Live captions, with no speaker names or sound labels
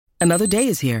Another day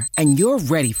is here, and you're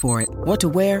ready for it. What to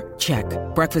wear? Check.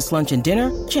 Breakfast, lunch, and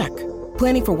dinner? Check.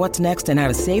 Planning for what's next and how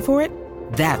to save for it?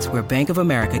 That's where Bank of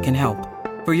America can help.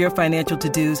 For your financial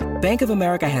to-dos, Bank of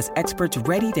America has experts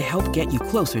ready to help get you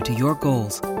closer to your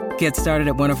goals. Get started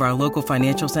at one of our local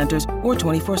financial centers or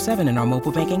 24/7 in our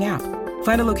mobile banking app.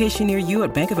 Find a location near you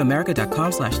at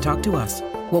bankofamerica.com/talktous.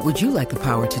 What would you like the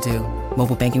power to do?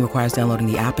 Mobile banking requires downloading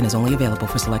the app and is only available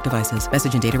for select devices.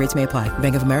 Message and data rates may apply.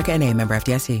 Bank of America N.A., member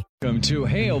FDIC. Welcome to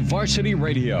Hail Varsity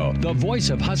Radio, the voice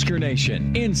of Husker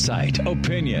Nation. Insight,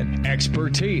 opinion,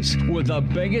 expertise, with the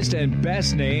biggest and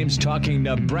best names talking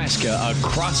Nebraska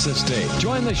across the state.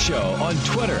 Join the show on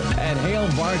Twitter at Hail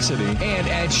Varsity and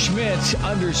at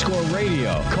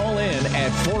Schmidt_radio. Call in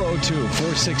at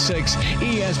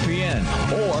 402-466-ESPN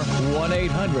or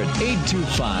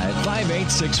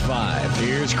 1-800-825-5865.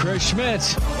 Here's Chris Schmidt.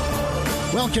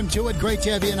 Welcome to it. Great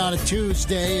to have you in on a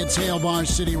Tuesday. It's Hail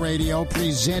Varsity Radio,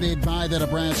 presented by the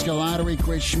Nebraska Lottery.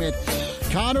 Chris Schmidt.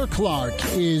 Connor Clark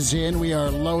is in. We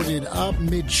are loaded up.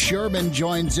 Mitch Sherman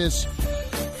joins us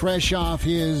fresh off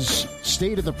his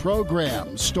State of the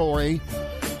Program story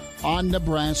on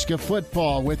Nebraska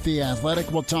football with The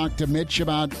Athletic. We'll talk to Mitch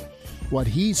about what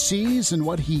he sees and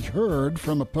what he heard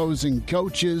from opposing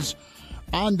coaches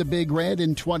on the Big Red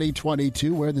in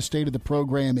 2022, where the State of the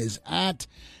Program is at.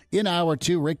 In hour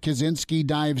two, Rick Kaczynski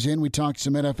dives in. We talk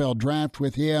some NFL draft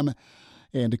with him.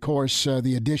 And, of course,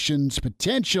 the additions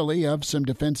potentially of some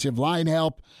defensive line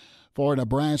help for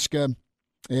Nebraska.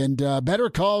 And Better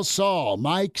Call Saul.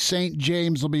 Mike St.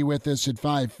 James will be with us at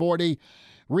 5:40,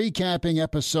 recapping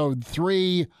episode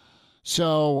 3.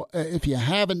 So if you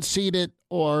haven't seen it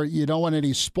or you don't want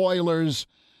any spoilers,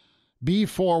 be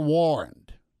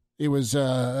forewarned. It was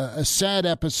a sad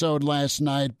episode last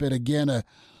night, but again, a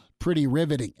pretty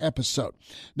riveting episode.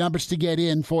 Numbers to get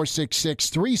in,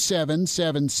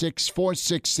 466-3776,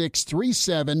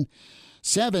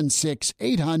 466-3776,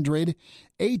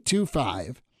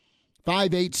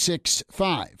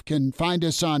 800-825-5865. Can find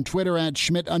us on Twitter at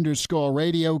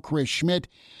Schmidt_radio, Chris Schmidt.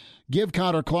 Give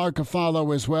Connor Clark a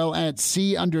follow as well at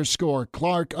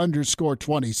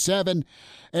C_Clark_27,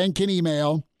 and can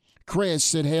email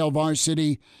Chris at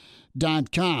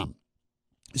HailVarsity.com.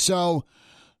 So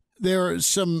there are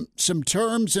some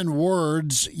terms and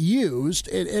words used,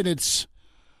 and it's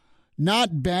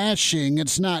not bashing,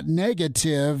 it's not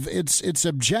negative, it's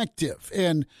objective.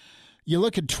 And you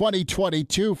look at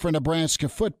 2022 for Nebraska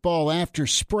football after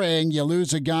spring, you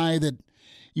lose a guy that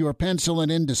you were penciling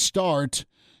in to start.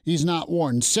 He's not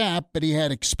Warren Sapp, but he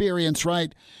had experience,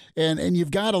 right? And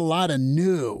you've got a lot of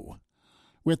new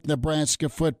with Nebraska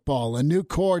football, a new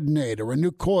coordinator, a new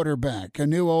quarterback, a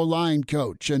new O-line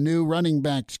coach, a new running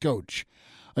backs coach,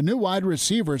 a new wide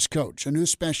receivers coach, a new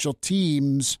special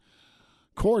teams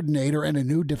coordinator, and a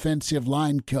new defensive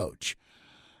line coach.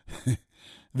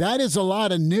 That is a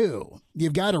lot of new.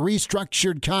 You've got a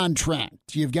restructured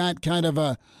contract. You've got kind of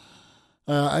a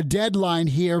deadline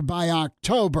here by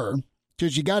October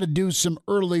because you got to do some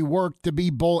early work to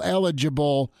be bowl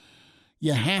eligible.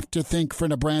 You have to think for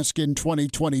Nebraska in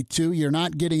 2022. You're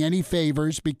not getting any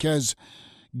favors because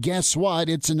guess what?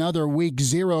 It's another week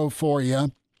 0 for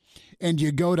you. And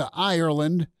you go to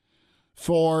Ireland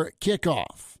for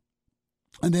kickoff.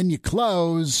 And then you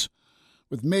close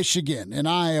with Michigan and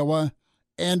Iowa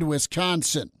and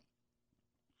Wisconsin.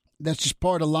 That's just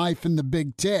part of life in the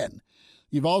Big Ten.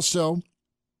 You've also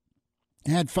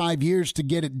had 5 years to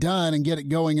get it done and get it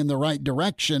going in the right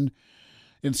direction.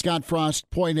 And Scott Frost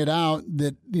pointed out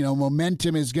that,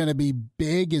 momentum is going to be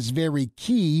big, is very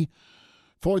key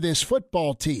for this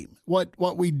football team. What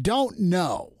we don't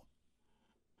know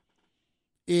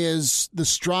is the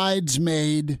strides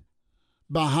made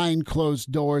behind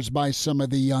closed doors by some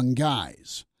of the young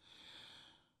guys.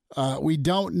 We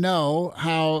don't know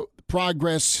how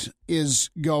progress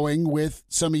is going with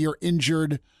some of your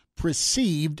injured,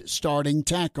 perceived starting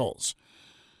tackles.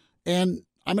 And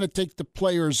I'm going to take the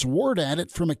players' word at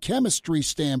it from a chemistry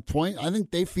standpoint. I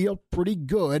think they feel pretty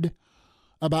good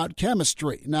about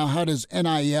chemistry. Now, how does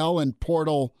NIL and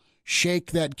portal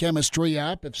shake that chemistry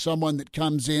up if someone that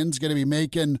comes in is going to be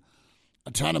making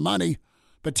a ton of money,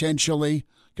 potentially,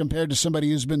 compared to somebody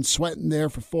who's been sweating there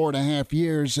for 4.5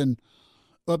 years and,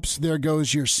 oops, there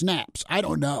goes your snaps? I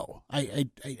don't know. I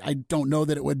don't know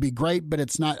that it would be great, but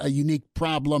it's not a unique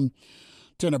problem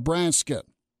to Nebraska.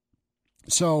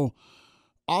 So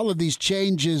all of these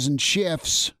changes and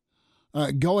shifts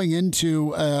going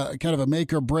into kind of a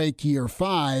make-or-break year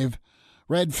 5,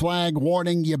 red flag,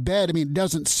 warning, you bet. I mean, it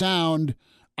doesn't sound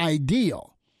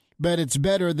ideal, but it's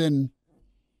better than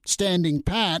standing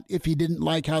pat if you didn't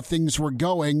like how things were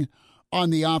going on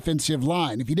the offensive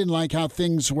line, if you didn't like how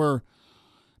things were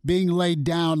being laid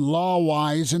down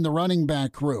law-wise in the running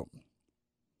back room.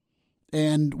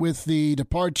 And with the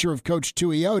departure of Coach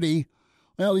Tuioti,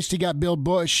 well, at least you got Bill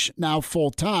Busch now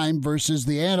full-time versus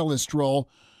the analyst role,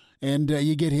 and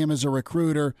you get him as a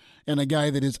recruiter and a guy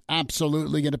that is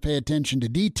absolutely going to pay attention to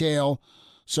detail.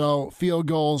 So field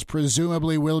goals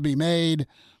presumably will be made,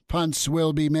 punts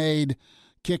will be made,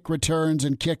 kick returns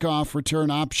and kickoff return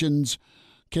options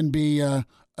can be a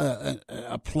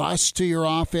plus to your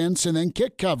offense, and then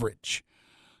kick coverage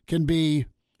can be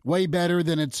way better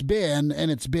than it's been,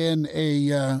 and it's been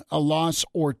a loss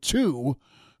or two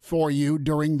for you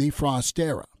during the Frost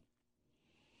era.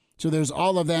 So there's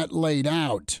all of that laid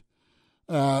out.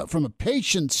 From a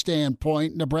patience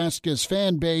standpoint, Nebraska's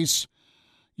fan base,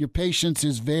 your patience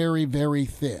is very, very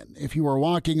thin. If you are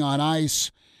walking on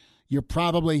ice, you're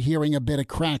probably hearing a bit of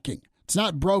cracking. It's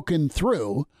not broken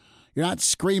through. You're not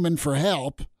screaming for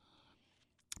help,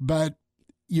 but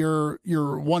you're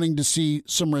wanting to see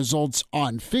some results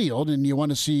on field, and you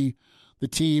want to see the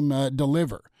team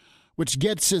deliver, which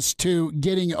gets us to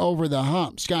getting over the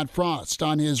hump. Scott Frost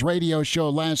on his radio show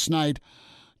last night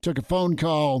took a phone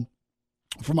call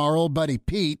from our old buddy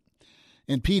Pete,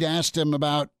 and Pete asked him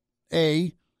about,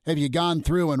 A, have you gone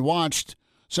through and watched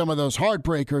some of those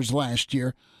heartbreakers last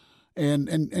year?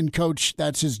 And Coach,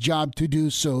 that's his job to do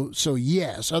so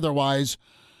yes. Otherwise,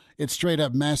 it's straight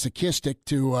up masochistic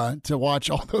to watch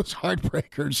all those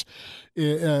heartbreakers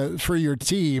for your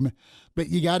team. But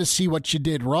you got to see what you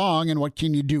did wrong and what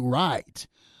can you do right.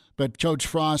 But Coach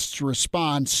Frost's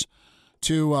response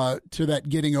to that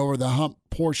getting over the hump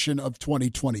portion of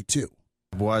 2022.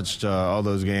 I've watched all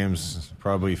those games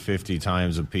probably 50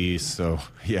 times a piece. So,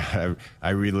 yeah, I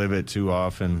relive it too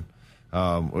often.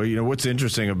 Well, you know, what's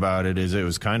interesting about it is it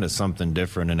was kind of something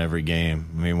different in every game.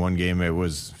 I mean, one game it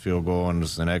was field goal and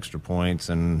an extra points,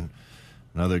 and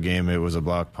another game it was a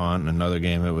block punt, and another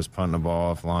game it was punting the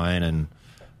ball offline, and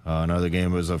another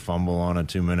game it was a fumble on a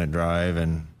 2-minute drive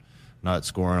and not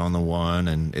scoring on the one.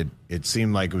 And it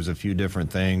seemed like it was a few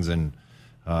different things. And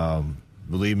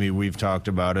believe me, we've talked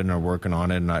about it and are working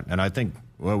on it. And I think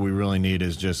what we really need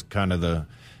is just kind of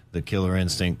the killer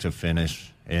instinct to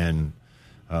finish. And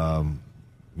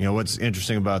you know, what's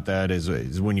interesting about that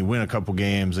is when you win a couple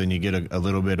games and you get a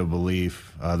little bit of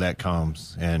belief, that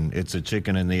comes. And it's a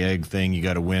chicken and the egg thing. You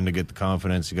got to win to get the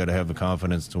confidence. You got to have the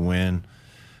confidence to win.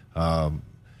 But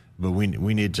we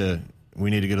need to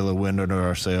get a little wind under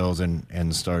our sails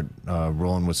and start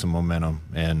rolling with some momentum.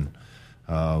 And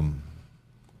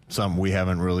something we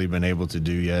haven't really been able to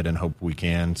do yet, and hope we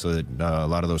can, so that a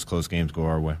lot of those close games go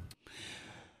our way.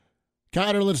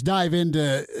 Connor, let's dive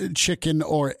into chicken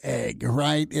or egg,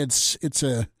 right? It's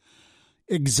a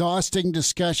exhausting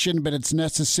discussion, but it's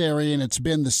necessary, and it's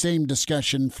been the same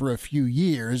discussion for a few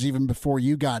years, even before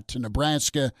you got to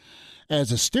Nebraska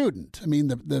as a student. I mean,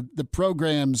 the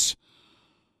program's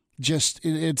just,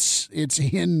 it's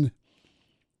in,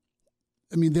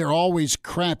 I mean, they're always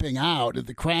crapping out at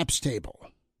the craps table,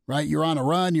 right? You're on a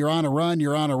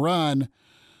run,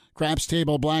 craps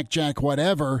table, blackjack,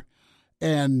 whatever,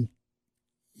 and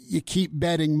you keep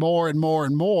betting more and more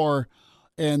and more,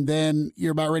 and then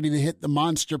you're about ready to hit the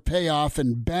monster payoff,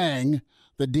 and bang,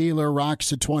 the dealer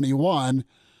rocks a 21,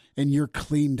 and you're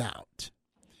cleaned out.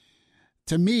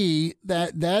 To me,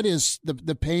 that is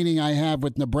the painting I have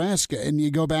with Nebraska. And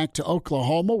you go back to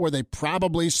Oklahoma, where they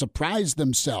probably surprised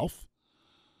themselves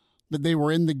that they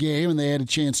were in the game and they had a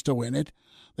chance to win it.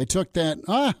 They took that,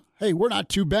 hey, we're not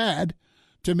too bad,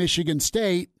 to Michigan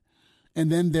State. And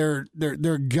then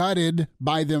they're gutted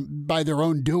by their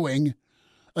own doing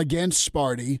against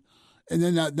Sparty, and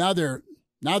then now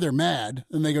they're mad,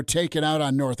 and they go take it out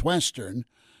on Northwestern,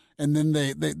 and then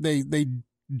they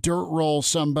dirt roll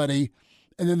somebody,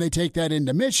 and then they take that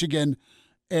into Michigan,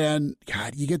 and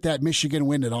God, you get that Michigan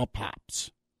win, it all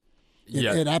pops.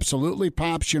 It absolutely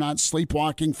pops. You're not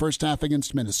sleepwalking first half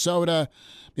against Minnesota.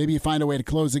 Maybe you find a way to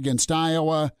close against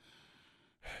Iowa.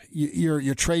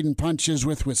 You're trading punches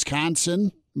with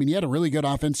Wisconsin. I mean, you had a really good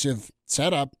offensive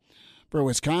setup for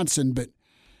Wisconsin, but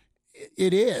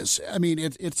it is. I mean,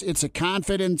 it's a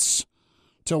confidence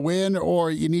to win,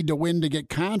 or you need to win to get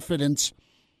confidence,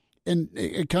 and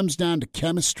it comes down to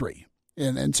chemistry.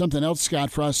 And something else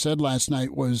Scott Frost said last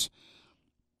night was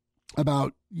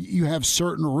about you have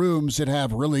certain rooms that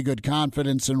have really good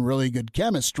confidence and really good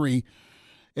chemistry,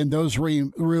 and those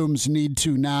rooms need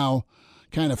to now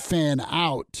kind of fan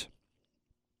out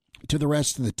to the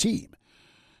rest of the team.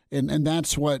 And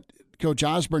that's what Coach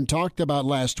Osborne talked about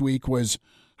last week, was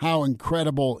how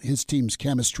incredible his team's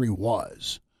chemistry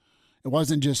was. It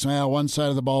wasn't just one side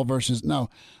of the ball versus no.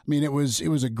 I mean, it was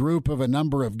a group of a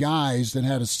number of guys that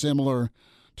had a similar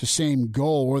to same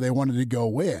goal where they wanted to go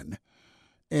win.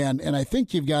 And I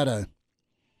think you've got a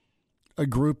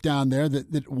group down there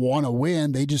that want to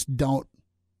win. They just don't.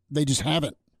 They just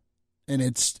haven't. And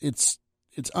it's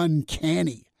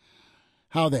uncanny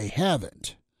how they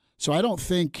haven't. So I don't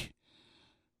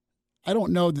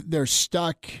know that they're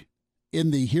stuck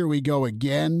in the here we go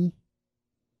again.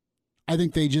 I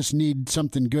think they just need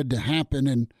something good to happen.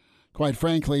 And quite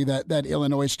frankly, that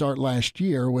Illinois start last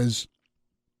year was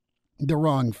the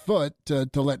wrong foot to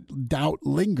let doubt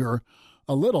linger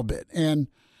a little bit. And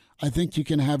I think you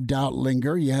can have doubt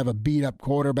linger. You have a beat-up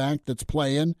quarterback that's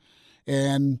playing,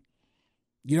 and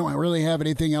you don't really have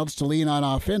anything else to lean on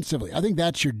offensively. I think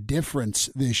that's your difference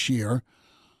this year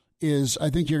is I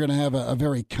think you're going to have a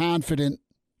very confident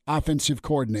offensive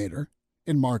coordinator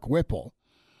in Mark Whipple.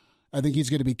 I think he's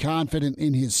going to be confident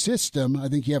in his system. I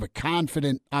think you have a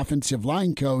confident offensive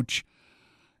line coach,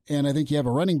 and I think you have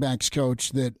a running backs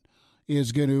coach that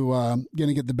is going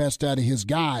to get the best out of his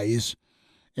guys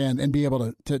and be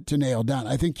able to nail down.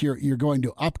 I think you're going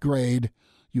to upgrade.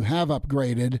 You have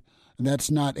upgraded, and that's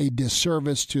not a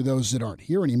disservice to those that aren't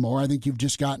here anymore. I think you've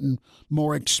just gotten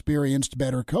more experienced,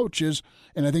 better coaches,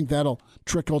 and I think that'll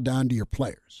trickle down to your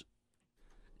players.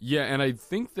 Yeah, and I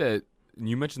think that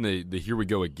you mentioned the here we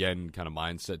go again kind of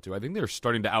mindset too. I think they're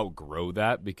starting to outgrow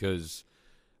that because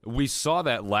we saw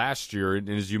that last year, and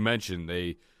as you mentioned,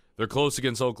 they're close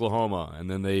against Oklahoma, and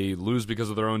then they lose because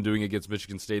of their own doing against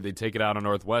Michigan State. They take it out on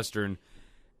Northwestern,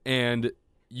 and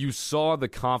you saw the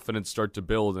confidence start to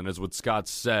build. And as what Scott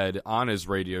said on his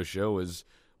radio show is,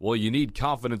 well, you need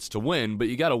confidence to win, but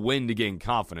you got to win to gain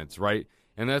confidence, right?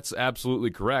 And that's absolutely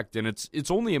correct. And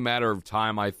it's only a matter of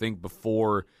time, I think,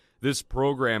 before this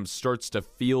program starts to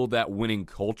feel that winning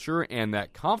culture and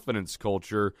that confidence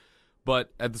culture.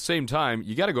 But at the same time,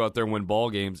 you got to go out there and win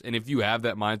ball games. And if you have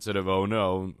that mindset of, oh,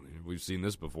 no, we've seen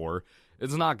this before,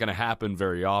 it's not going to happen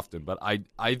very often. But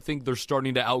I think they're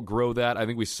starting to outgrow that. I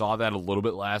think we saw that a little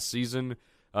bit last season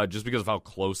just because of how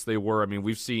close they were. I mean,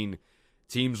 we've seen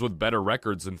teams with better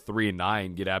records than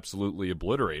 3-9 get absolutely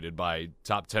obliterated by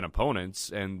top 10 opponents,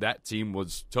 and that team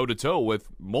was toe-to-toe with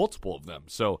multiple of them.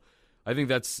 So I think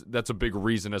that's a big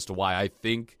reason as to why I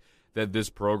think that this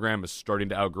program is starting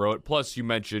to outgrow it. Plus, you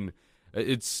mentioned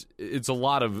it's a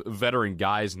lot of veteran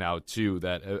guys now, too,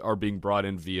 that are being brought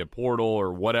in via portal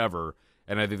or whatever,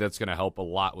 and I think that's going to help a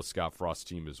lot with Scott Frost's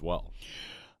team as well.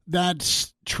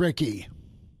 That's tricky.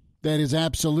 That is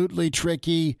absolutely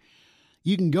tricky.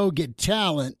 You can go get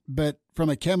talent, but from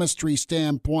a chemistry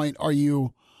standpoint, are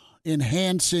you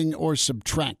enhancing or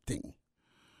subtracting?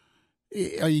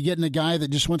 Are you getting a guy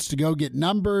that just wants to go get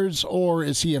numbers, or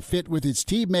is he a fit with his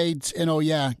teammates and,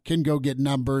 can go get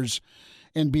numbers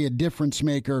and be a difference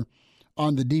maker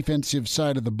on the defensive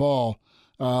side of the ball?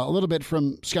 A little bit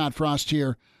from Scott Frost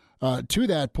here to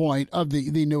that point of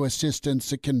the new assistants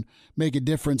that can make a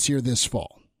difference here this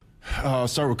fall. I'll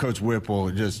start with Coach Whipple,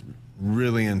 just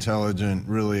really intelligent,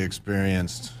 really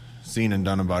experienced, seen and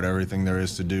done about everything there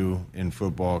is to do in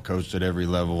football, coached at every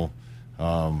level.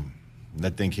 I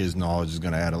think his knowledge is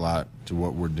going to add a lot to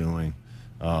what we're doing.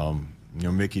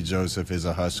 Mickey Joseph is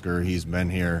a Husker. He's been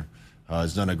here,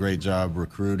 has done a great job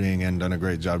recruiting and done a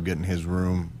great job getting his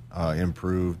room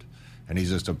improved. And he's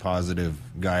just a positive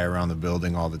guy around the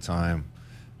building all the time.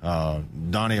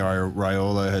 Donnie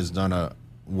Raiola has done a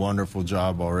wonderful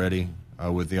job already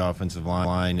with the offensive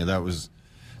line. That was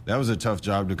a tough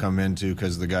job to come into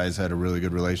because the guys had a really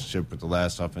good relationship with the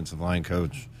last offensive line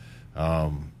coach.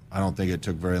 I don't think it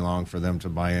took very long for them to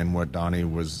buy in what Donnie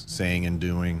was saying and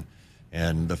doing,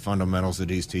 and the fundamentals that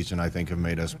he's teaching, I think, have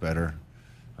made us better.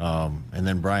 And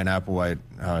then Brian Applewhite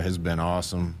has been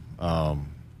awesome.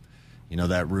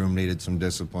 That room needed some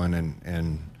discipline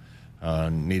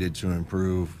and needed to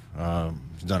improve.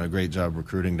 He's done a great job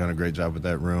recruiting, done a great job with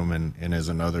that room, and is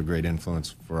another great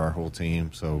influence for our whole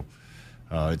team. So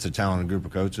it's a talented group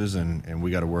of coaches, and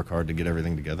we got to work hard to get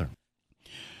everything together.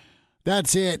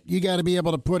 That's it. You got to be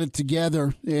able to put it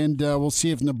together, and we'll see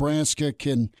if Nebraska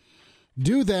can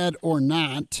do that or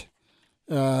not.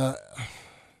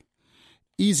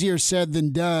 Easier said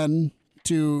than done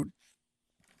to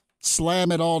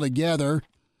slam it all together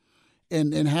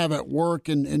and have it work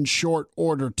in short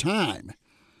order time.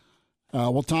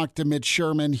 We'll talk to Mitch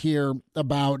Sherman here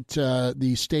about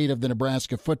the state of the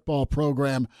Nebraska football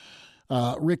program.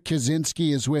 Rick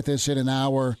Kaczynski is with us in an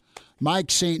hour.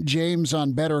 Mike St. James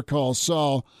on Better Call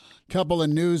Saul. Couple of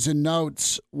news and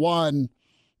notes. One,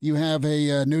 you have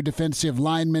a new defensive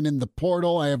lineman in the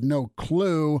portal. I have no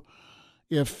clue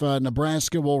if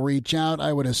Nebraska will reach out.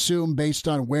 I would assume based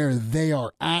on where they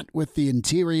are at with the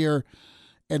interior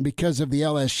and because of the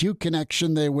LSU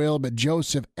connection, they will. But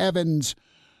Joseph Evans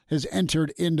has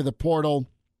entered into the portal.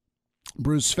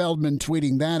 Bruce Feldman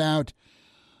tweeting that out.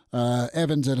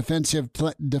 Evans, a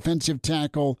defensive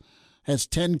tackle, has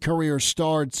 10 career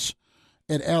starts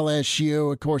at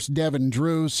LSU. Of course, Devin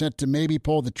Drew set to maybe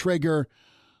pull the trigger.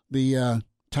 The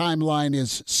timeline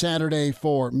is Saturday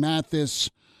for Mathis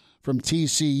from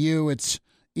TCU. It's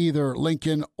either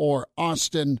Lincoln or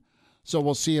Austin. So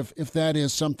we'll see if that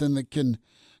is something that can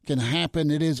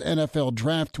happen. It is NFL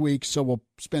draft week, so we'll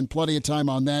spend plenty of time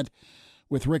on that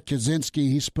with Rick Kaczynski.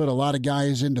 He's put a lot of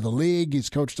guys into the league. He's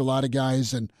coached a lot of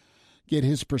guys and get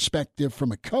his perspective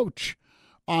from a coach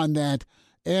on that.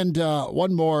 And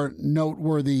one more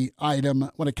noteworthy item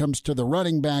when it comes to the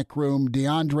running back room,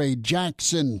 DeAndre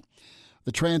Jackson,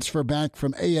 the transfer back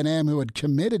from A&M who had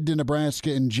committed to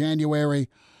Nebraska in January,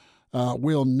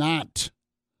 will not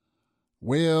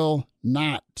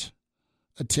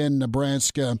attend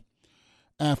Nebraska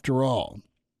after all.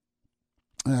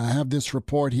 I have this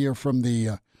report here from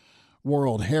the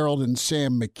World Herald and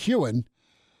Sam McEwen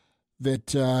that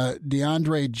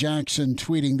DeAndre Jackson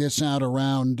tweeting this out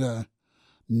around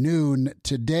noon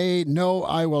today. No,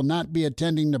 I will not be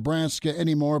attending Nebraska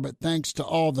anymore, but thanks to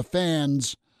all the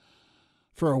fans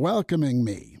for welcoming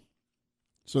me.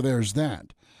 So there's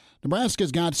that.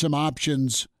 Nebraska's got some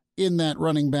options in that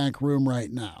running back room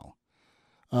right now.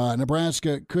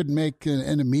 Nebraska could make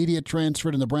an immediate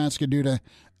transfer to Nebraska due to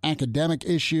academic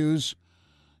issues.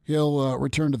 He'll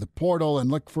return to the portal and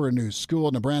look for a new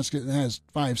school. Nebraska has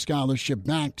 5 scholarship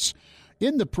backs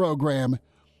in the program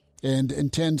and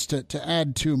intends to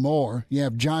add 2 more. You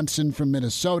have Johnson from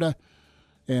Minnesota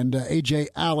and A.J.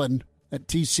 Allen at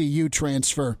TCU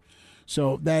transfer.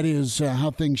 So that is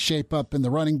how things shape up in the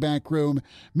running back room.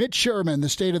 Mitch Sherman, the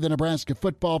state of the Nebraska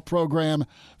football program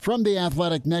from The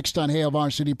Athletic, next on Hail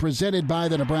Varsity, presented by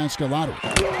the Nebraska Lottery.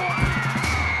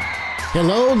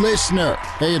 Hello, listener.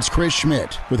 Hey, it's Chris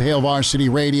Schmidt with Hail Varsity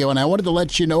Radio, and I wanted to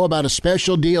let you know about a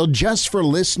special deal just for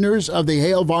listeners of the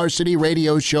Hail Varsity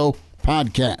Radio Show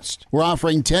podcast. We're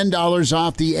offering $10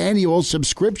 off the annual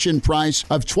subscription price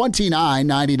of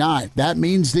 $29.99. That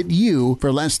means that you,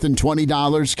 for less than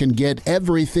 $20, can get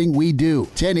everything we do.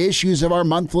 10 issues of our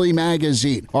monthly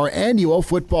magazine, our annual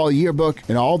football yearbook,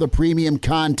 and all the premium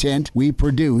content we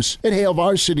produce at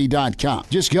HailVarsity.com.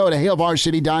 Just go to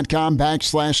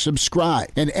HailVarsity.com/subscribe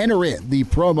and enter in the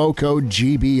promo code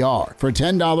GBR for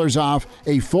 $10 off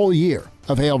a full year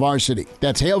of Hail Varsity.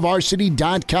 That's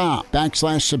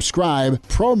HailVarsity.com/subscribe,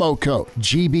 promo code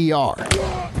GBR.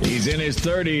 He's in his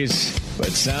 30s, but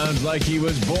sounds like he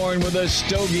was born with a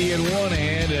stogie in one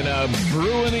hand and a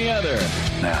brew in the other.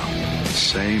 Now,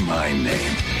 say my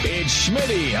name. It's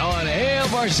Schmitty on Hail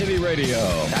Varsity Radio.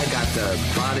 I got the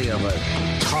body of a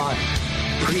taut,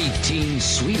 preteen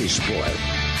Swedish boy.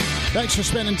 Thanks for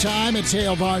spending time. It's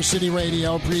Hail Varsity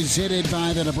Radio, presented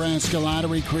by the Nebraska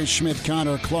Lottery. Chris Schmidt,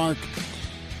 Connor Clark.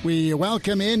 We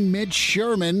welcome in Mitch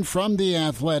Sherman from The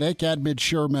Athletic, at Mitch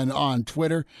Sherman on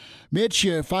Twitter. Mitch,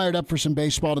 you fired up for some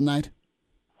baseball tonight?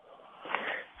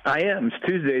 I am. It's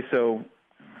Tuesday, so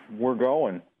we're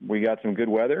going. We got some good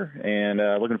weather, and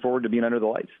looking forward to being under the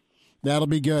lights. That'll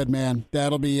be good, man.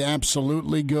 That'll be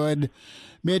absolutely good.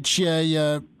 Mitch,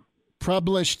 you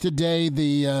published today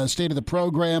the state of the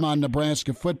program on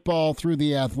Nebraska football through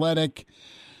The Athletic.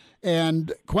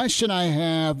 And question I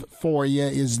have for you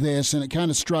is this, and it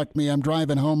kind of struck me. I'm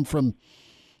driving home from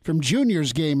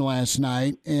Junior's game last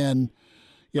night, and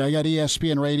I got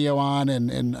ESPN radio on,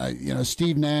 and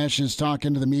Steve Nash is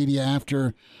talking to the media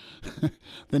after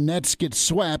the Nets get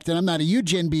swept. And I'm not a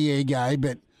huge NBA guy,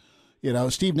 but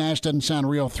Steve Nash doesn't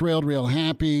sound real thrilled, real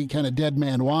happy, kind of dead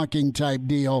man walking type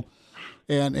deal.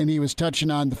 And he was touching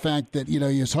on the fact that he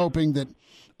was hoping that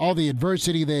all the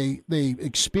adversity they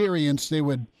experienced, they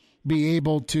would be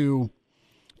able to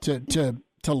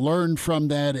learn from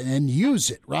that and use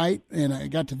it, right? And I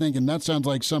got to thinking that sounds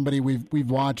like somebody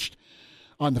we've watched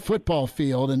on the football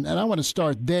field, and I want to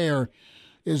start there.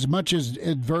 As much as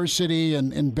adversity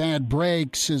and bad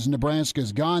breaks as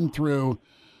Nebraska's gone through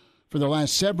for the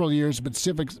last several years, but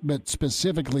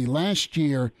specifically last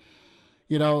year,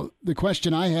 the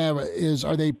question I have is,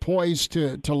 are they poised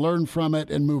to learn from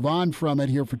it and move on from it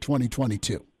here for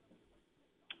 2022?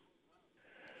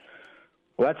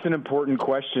 Well, that's an important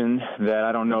question that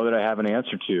I don't know that I have an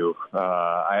answer to.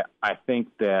 I think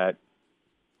that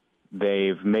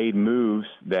they've made moves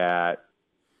that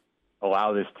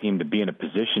allow this team to be in a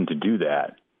position to do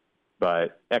that.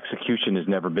 But execution has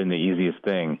never been the easiest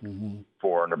thing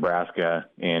for for Nebraska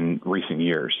in recent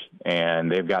years,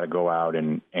 and they've got to go out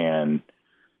and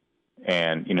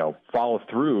follow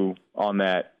through on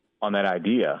that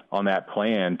idea, on that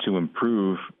plan to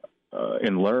improve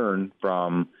and learn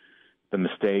from the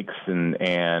mistakes and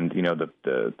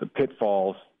the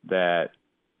pitfalls that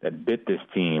bit this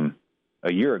team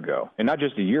a year ago, and not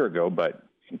just a year ago, but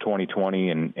in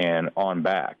 2020 and on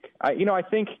back. I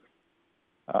think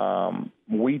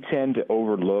we tend to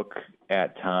overlook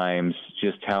at times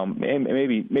just how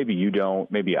maybe you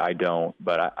don't, maybe I don't,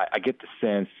 but I get the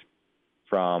sense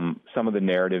from some of the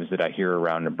narratives that I hear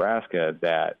around Nebraska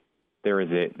that there is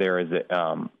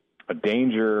a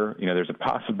danger. There's a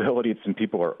possibility that some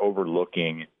people are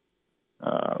overlooking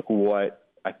what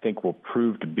I think will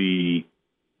prove to be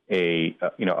a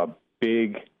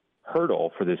big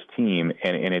hurdle for this team,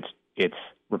 and it's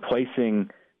replacing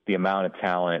the amount of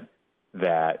talent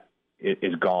that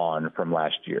is gone from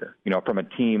last year. From a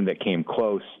team that came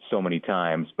close so many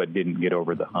times but didn't get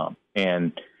over the hump.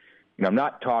 And I'm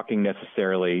not talking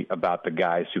necessarily about the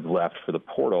guys who've left for the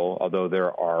portal, although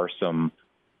there are some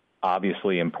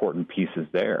obviously important pieces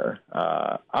there.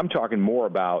 I'm talking more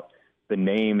about the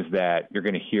names that you're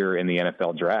going to hear in the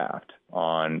NFL draft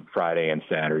on Friday and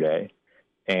Saturday,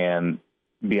 and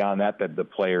beyond that the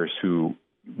players who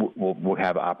will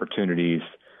have opportunities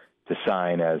to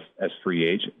sign as free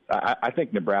agents. I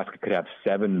think Nebraska could have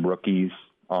 7 rookies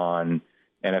on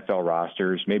NFL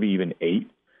rosters, maybe even 8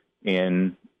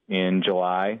 in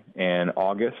July and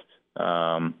August.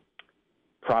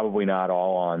 Probably not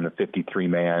all on the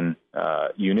 53-man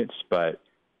units, but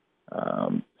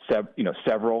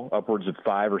several, upwards of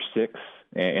 5 or 6,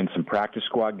 and some practice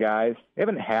squad guys. They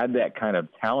haven't had that kind of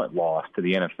talent loss to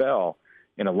the NFL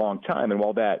in a long time, and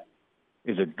while that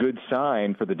is a good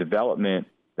sign for the development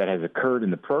that has occurred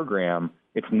in the program,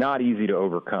 it's not easy to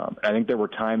overcome. I think there were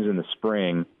times in the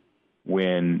spring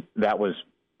when that was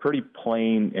pretty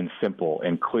plain and simple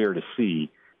and clear to see.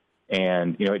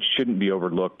 And, it shouldn't be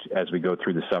overlooked as we go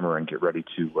through the summer and get ready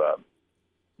to,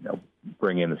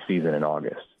 bring in the season in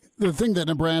August. The thing that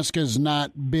Nebraska's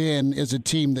not been is a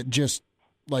team that just,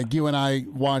 like you and I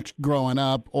watched growing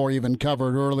up or even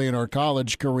covered early in our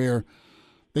college career,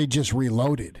 they just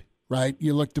reloaded, right?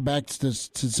 You looked back to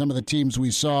some of the teams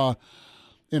we saw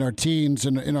in our teens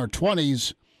and in our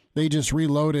 20s, they just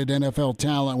reloaded NFL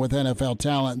talent with NFL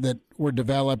talent that were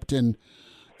developed, and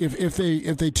if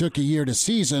they took a year to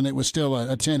season, it was still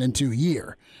a 10-2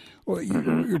 year.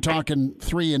 You're talking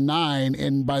 3-9,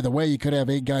 and by the way, you could have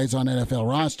 8 guys on NFL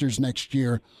rosters next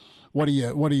year. What are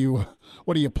you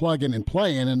plugging and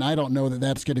playing? And I don't know that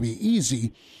that's going to be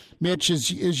easy. Mitch,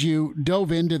 as you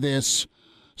dove into this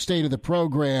state of the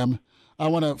program, I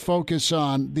want to focus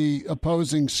on the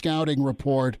opposing scouting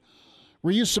report.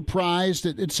 Were you surprised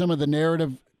at some of the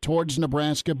narrative towards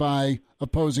Nebraska by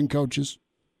opposing coaches?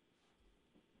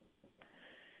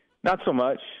 Not so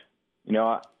much.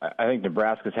 I think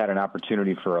Nebraska's had an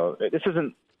opportunity this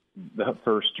isn't the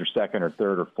first or second or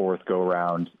third or fourth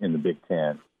go-around in the Big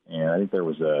Ten. And I think there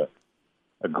was a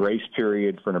grace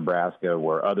period for Nebraska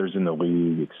where others in the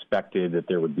league expected that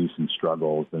there would be some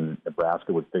struggles and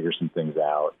Nebraska would figure some things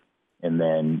out and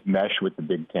then mesh with the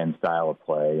Big Ten style of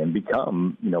play and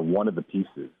become, one of the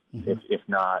pieces, if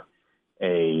not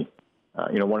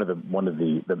one of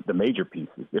the major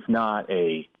pieces, if not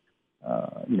a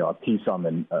piece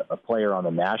on a player on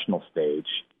the national stage,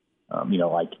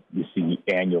 like you see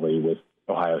annually with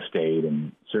Ohio State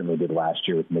and certainly did last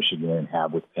year with Michigan and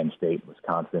have with Penn State,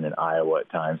 Wisconsin, and Iowa at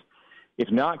times.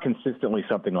 If not consistently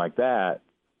something like that,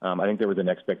 I think there was an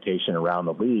expectation around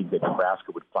the league that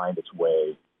Nebraska would find its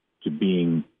way to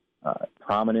being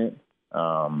prominent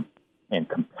and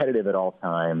competitive at all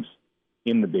times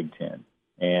in the Big Ten.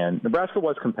 And Nebraska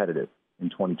was competitive in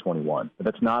 2021, but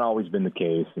that's not always been the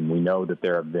case, and we know that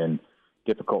there have been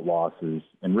difficult losses.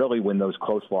 And really, when those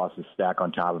close losses stack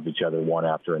on top of each other one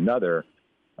after another,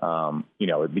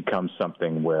 it becomes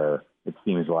something where it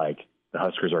seems like the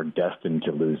Huskers are destined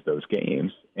to lose those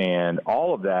games. And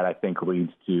all of that, I think,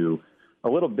 leads to a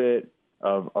little bit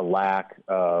of a lack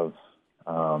of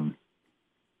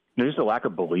just a lack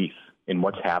of belief in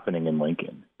what's happening in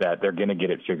Lincoln, that they're going to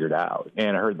get it figured out.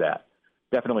 And I heard that,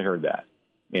 definitely heard that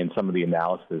in some of the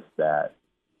analysis that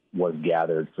was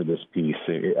gathered for this piece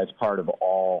as part of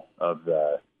all of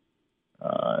the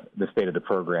state of the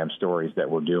program stories that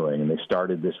we're doing. And they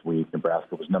started this week.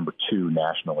 Nebraska was number 2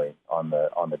 nationally on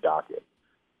the docket.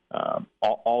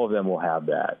 All of them will have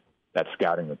that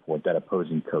scouting report, that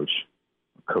opposing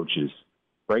coach's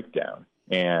breakdown.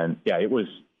 And yeah, it was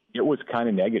kind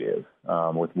of negative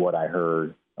with what I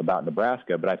heard about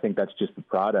Nebraska, but I think that's just the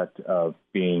product of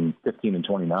being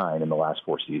 15-29 in the last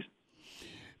 4 seasons.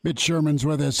 Mitch Sherman's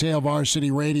with us, Hail Varsity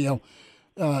Radio.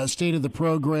 State of the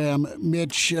program.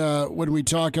 Mitch, when we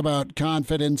talk about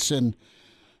confidence and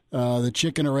the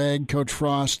chicken or egg, Coach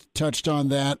Frost touched on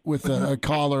that with a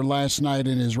caller last night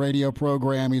in his radio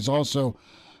program. He's also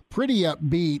pretty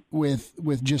upbeat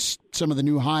with just some of the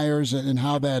new hires and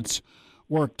how that's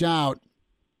worked out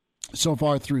so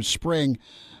far through spring.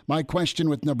 My question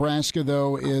with Nebraska,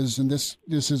 though, is, and this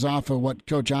is off of what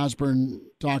Coach Osborne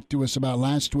talked to us about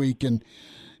last week, and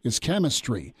is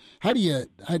chemistry. Do you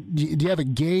have a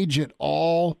gauge at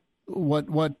all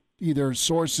what either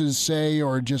sources say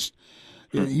or just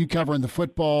you covering the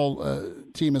football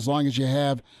team as long as you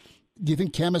have? Do you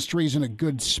think chemistry is in a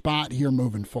good spot here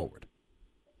moving forward?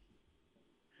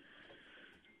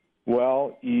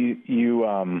 Well,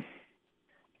 you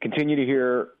continue to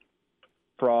hear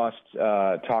Frost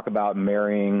talk about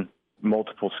marrying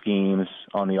multiple schemes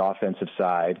on the offensive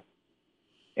side.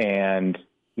 And,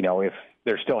 if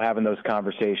they're still having those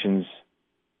conversations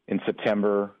in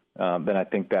September, then I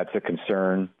think that's a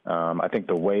concern. I think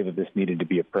the way that this needed to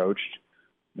be approached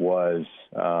was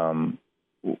to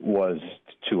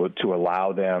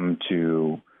allow them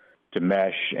to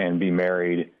mesh and be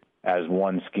married as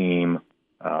one scheme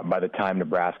by the time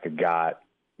Nebraska got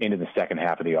into the second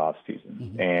half of the offseason.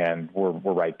 Mm-hmm. And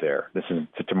we're right there.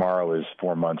 Tomorrow is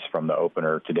 4 months from the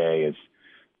opener. Today is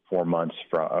 4 months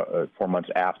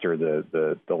after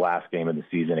the last game of the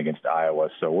season against Iowa.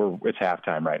 So it's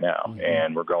halftime right now, mm-hmm.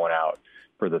 and we're going out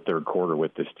for the third quarter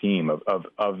with this team of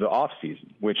the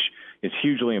offseason, which is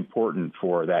hugely important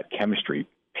for that chemistry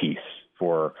piece,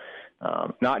 for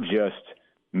not just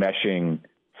meshing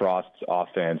Frost's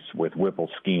offense with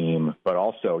Whipple's scheme, but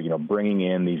also, bringing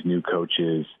in these new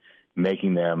coaches,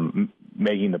 making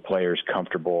the players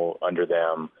comfortable under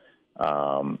them.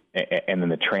 And then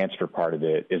the transfer part of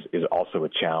it is also a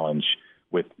challenge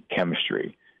with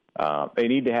chemistry. They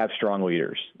need to have strong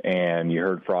leaders. And you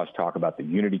heard Frost talk about the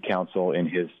Unity Council in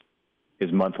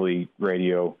his monthly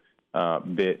radio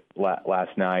bit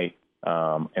last night.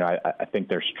 And I think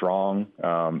they're strong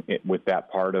with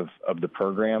that part of the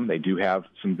program. They do have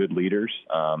some good leaders.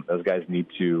 Those guys need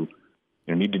to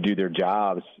do their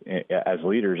jobs as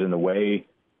leaders in the way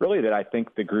really that I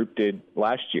think the group did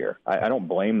last year. I don't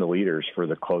blame the leaders for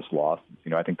the close losses.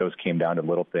 I think those came down to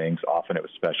little things. Often it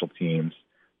was special teams,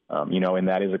 and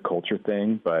that is a culture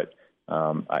thing. But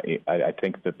I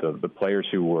think that the players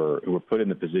who were put in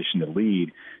the position to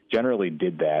lead generally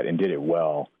did that and did it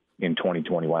well in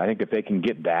 2021. I think if they can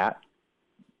get that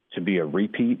to be a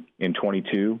repeat in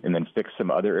 22 and then fix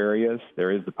some other areas, there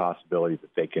is the possibility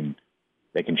that they can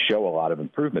show a lot of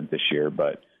improvement this year.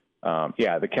 But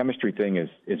the chemistry thing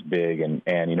is big. And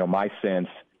my sense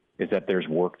is that there's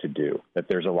work to do, that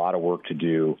there's a lot of work to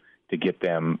do to get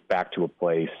them back to a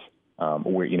place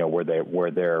where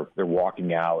they're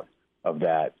walking out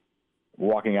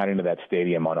into that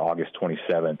stadium on August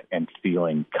 27th and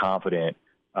feeling confident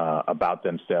about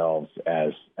themselves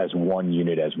as one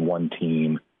unit, as one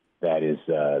team that is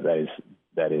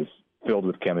filled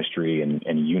with chemistry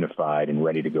and unified and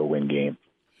ready to go win games.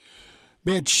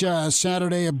 Mitch,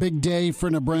 Saturday, a big day for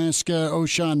Nebraska.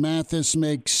 O'Shawn Mathis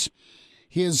makes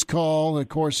his call. Of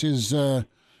course, his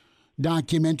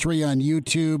documentary on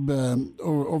YouTube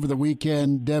over the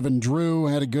weekend. Devin Drew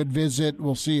had a good visit.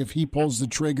 We'll see if he pulls the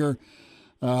trigger.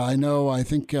 I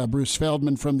think Bruce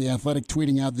Feldman from The Athletic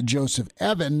tweeting out that Joseph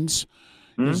Evans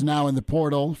is now in the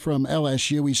portal from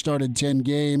LSU. He started 10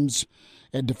 games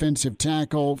at defensive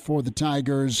tackle for the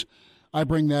Tigers. I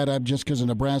bring that up just because of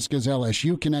Nebraska's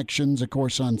LSU connections, of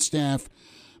course, on staff.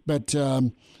 But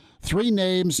 3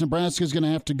 names, Nebraska's going to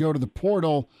have to go to the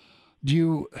portal. Do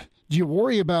you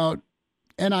worry about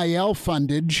NIL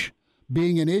fundage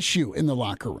being an issue in the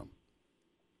locker room?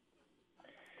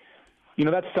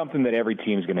 That's something that every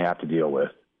team's going to have to deal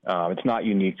with. It's not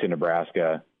unique to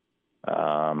Nebraska.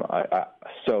 But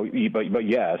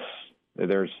yes,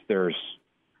 there's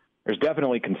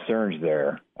definitely concerns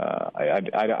there.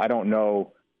 I don't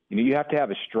know. You have to have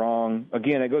a strong.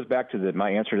 Again, it goes back to my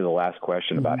answer to the last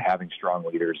question about having strong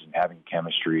leaders and having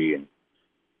chemistry, and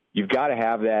you've got to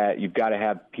have that. You've got to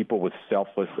have people with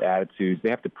selfless attitudes. They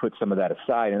have to put some of that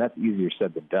aside, and that's easier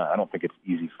said than done. I don't think it's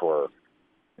easy for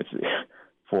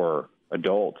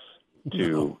adults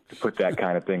to put that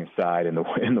kind of thing aside in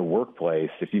the workplace.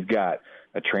 If you've got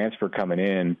a transfer coming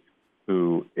in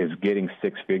who is getting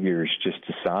 6 figures just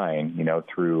to sign,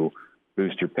 through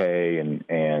booster pay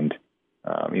and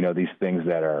these things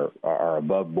that are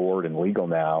above board and legal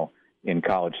now in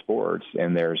college sports,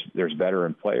 and there's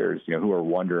veteran players, who are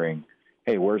wondering,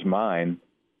 hey, where's mine?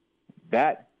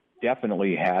 That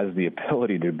definitely has the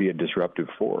ability to be a disruptive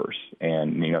force.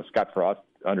 And, Scott Frost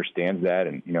understands that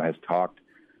and, has talked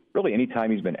really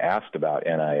anytime he's been asked about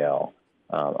NIL,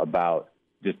 about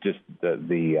just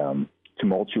the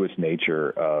tumultuous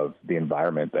nature of the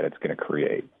environment that it's going to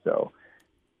create. So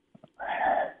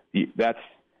that's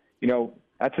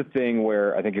a thing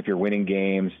where I think if you're winning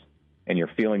games and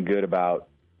you're feeling good about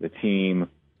the team,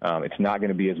 it's not going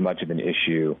to be as much of an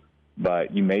issue,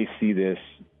 but you may see this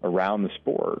around the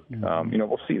sport.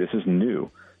 We'll see, this is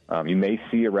new. You may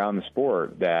see around the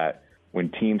sport that when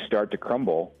teams start to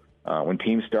crumble, when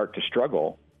teams start to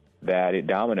struggle, that it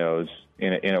dominoes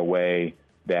in a way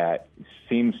that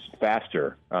seems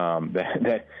faster,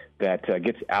 that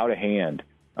gets out of hand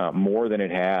more than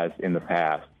it has in the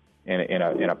past. And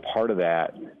a part of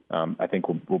that, I think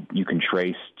you can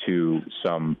trace to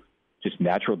some just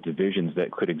natural divisions that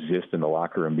could exist in the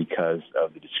locker room because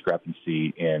of the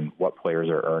discrepancy in what players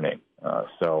are earning.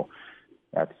 So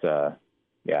that's,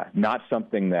 not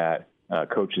something that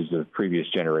coaches of previous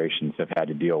generations have had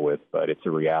to deal with, but it's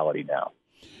a reality now.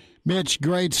 Mitch,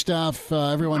 great stuff.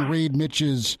 Everyone read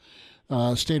Mitch's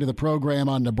State of the Program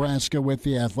on Nebraska with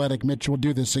The Athletic. Mitch, we'll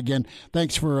do this again.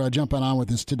 Thanks for jumping on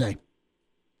with us today.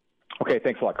 Okay,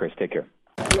 thanks a lot, Chris. Take care.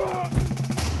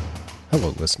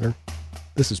 Hello, listener.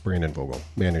 This is Brandon Vogel,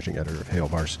 managing editor of Hail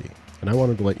Varsity, and I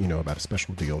wanted to let you know about a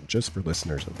special deal just for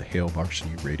listeners of the Hail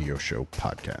Varsity Radio Show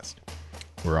podcast.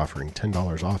 We're offering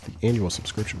 $10 off the annual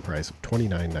subscription price of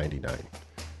 $29.99.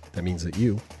 That means that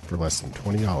you, for less than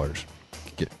 $20,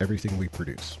 can get everything we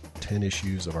produce, 10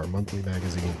 issues of our monthly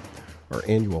magazine, our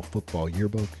annual football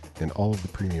yearbook, and all of the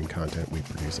premium content we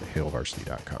produce at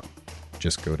HailVarsity.com.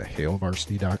 Just go to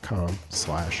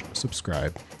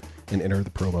HailVarsity.com/subscribe and enter the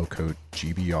promo code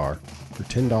GBR for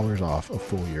 $10 off a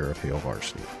full year of Hail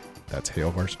Varsity. That's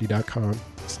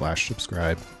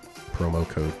HailVarsity.com/subscribe, promo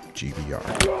code GBR.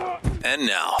 And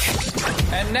now,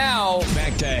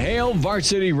 back to Hail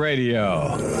Varsity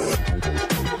Radio.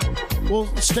 We'll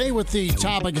stay with the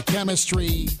topic of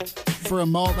chemistry for a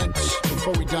moment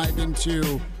before we dive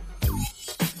into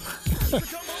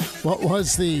what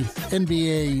was the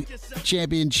NBA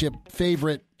championship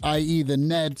favorite, i.e. the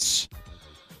Nets,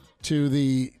 to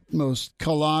the most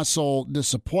colossal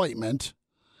disappointment.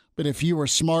 But if you were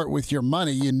smart with your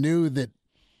money, you knew that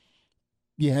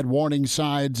you had warning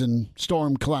signs and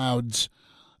storm clouds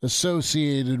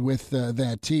associated with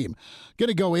that team. Going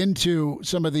to go into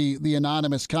some of the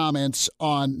anonymous comments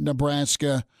on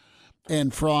Nebraska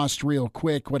and Frost real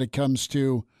quick when it comes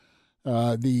to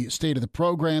the state of the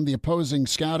program, the opposing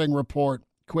scouting report,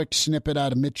 quick snippet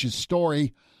out of Mitch's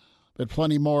story, but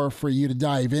plenty more for you to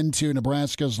dive into.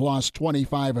 Nebraska's lost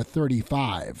 25 of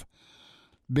 35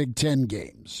 Big Ten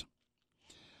games.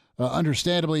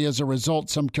 Understandably, as a result,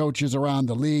 some coaches around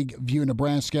the league view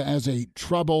Nebraska as a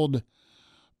troubled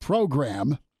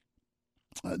program.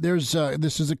 This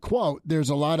is a quote, "There's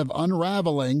a lot of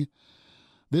unraveling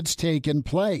that's taken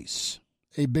place,"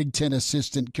 a Big Ten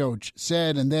assistant coach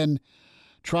said, and then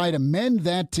try to mend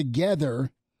that together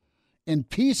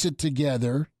and piece it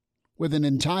together with an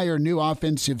entire new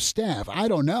offensive staff. I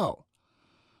don't know.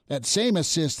 That same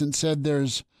assistant said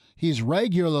he's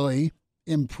regularly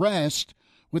impressed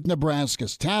with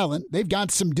Nebraska's talent. They've got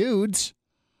some dudes.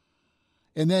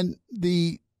 And then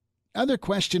the other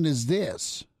question is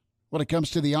this, when it comes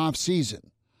to the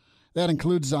offseason. That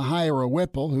includes the hire of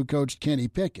Whipple, who coached Kenny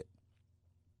Pickett.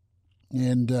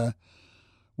 And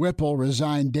Whipple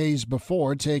resigned days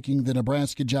before taking the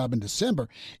Nebraska job in December.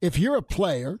 If you're a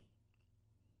player,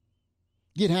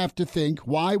 you'd have to think,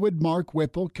 why would Mark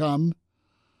Whipple come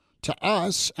to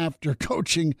us after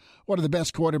coaching one of the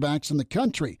best quarterbacks in the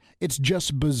country? It's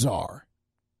just bizarre.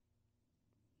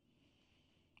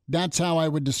 That's how I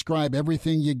would describe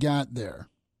everything you got there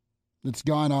that's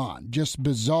gone on. Just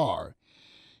bizarre.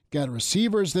 You've got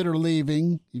receivers that are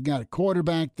leaving. You've got a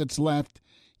quarterback that's left.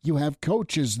 You have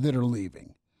coaches that are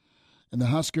leaving. And the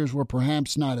Huskers were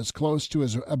perhaps not as close to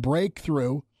a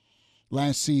breakthrough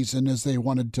last season as they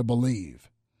wanted to believe.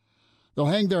 They'll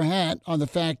hang their hat on the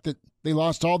fact that they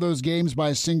lost all those games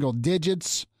by single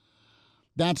digits.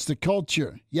 That's the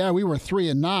culture. Yeah, we were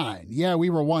 3-9. Yeah, we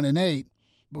were 1-8,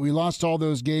 but we lost all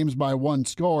those games by one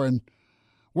score, and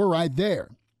we're right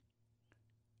there.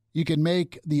 You can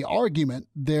make the argument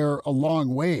they're a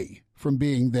long way from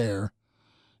being there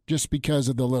just because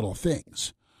of the little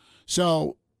things.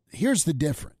 So here's the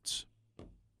difference.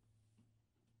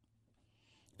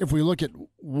 If we look at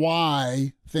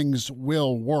why things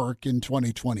will work in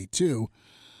 2022,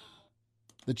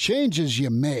 the changes you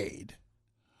made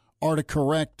are to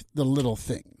correct the little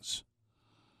things.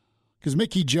 Because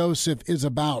Mickey Joseph is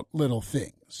about little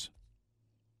things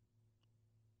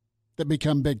that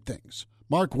become big things.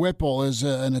 Mark Whipple is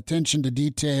an attention to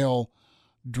detail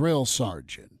drill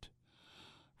sergeant.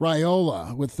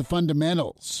 Raiola with the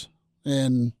fundamentals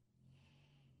and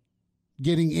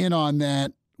getting in on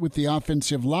that with the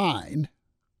offensive line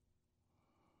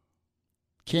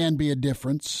can be a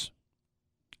difference.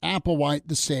 Applewhite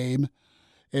the same.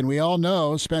 And we all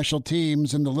know special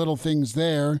teams and the little things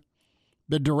there,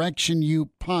 the direction you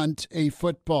punt a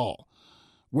football,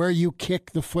 where you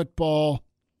kick the football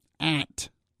at,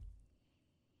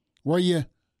 where you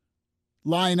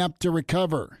line up to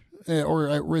recover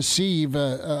or receive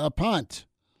a punt.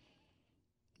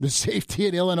 The safety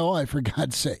at Illinois, for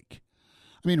God's sake.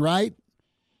 I mean, right?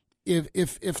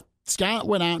 If Scott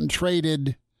went out and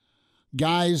traded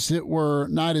guys that were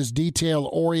not as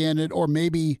detail-oriented, or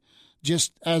maybe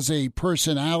just as a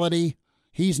personality,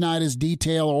 he's not as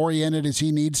detail-oriented as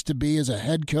he needs to be as a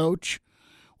head coach.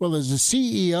 Well, as a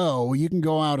CEO, you can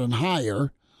go out and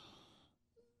hire,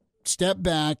 step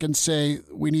back and say,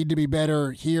 we need to be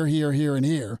better here, here, here, and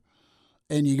here.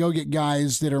 And you go get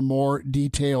guys that are more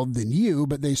detailed than you,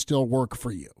 but they still work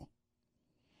for you.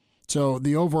 So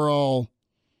the overall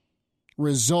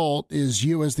result is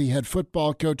you as the head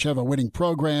football coach have a winning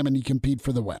program and you compete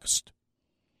for the West.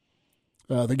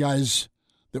 The guys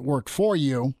that work for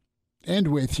you and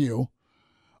with you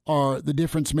are the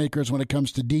difference makers when it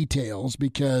comes to details,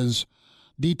 because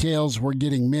details were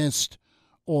getting missed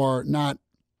or not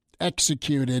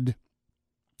executed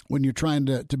when you're trying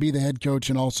to be the head coach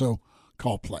and also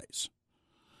call plays.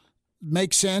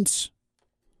 Make sense?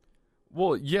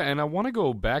 Well, yeah, and I want to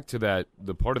go back to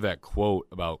the part of that quote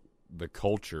about the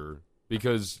culture,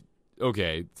 because,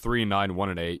 okay, 3-9,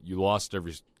 1-8, you lost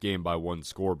every game by one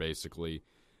score, basically.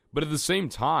 But at the same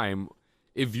time,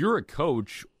 if you're a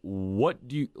coach, what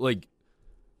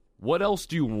else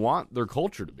do you want their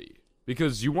culture to be?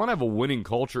 Because you want to have a winning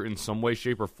culture in some way,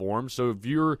 shape, or form. So if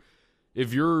your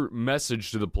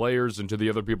message to the players and to the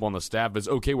other people on the staff is,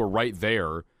 okay, we're right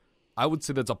there, I would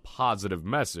say that's a positive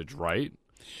message, right?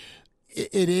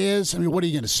 It is. I mean, what are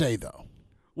you going to say, though?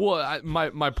 Well,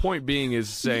 my point being is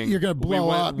saying you're going to blow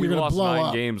up. We lost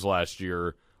 9 games last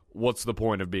year. What's the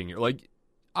point of being here? Like,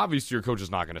 obviously, your coach is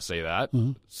not going to say that.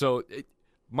 Mm-hmm. So it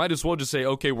might as well just say,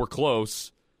 okay, we're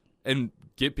close, and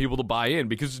get people to buy in,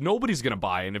 because nobody's going to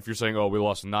buy in if you're saying, oh, we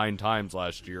lost 9 times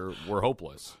last year, we're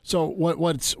hopeless. So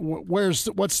what's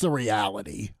the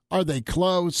reality? Are they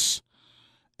close?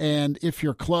 And if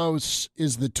you're close,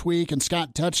 is the tweak? And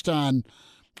Scott touched on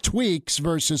tweaks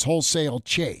versus wholesale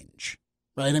change,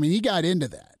 right? I mean, he got into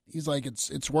that. He's like,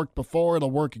 it's worked before, it'll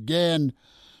work again.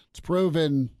 It's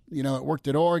proven, it worked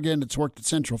at Oregon, it's worked at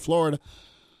Central Florida.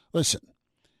 Listen,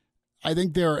 I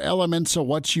think there are elements of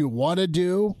what you want to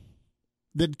do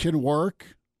that can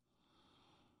work,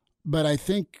 but I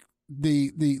think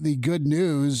the good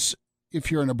news, if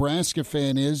you're a Nebraska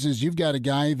fan, is you've got a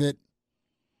guy that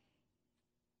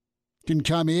can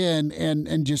come in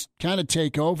and just kind of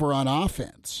take over on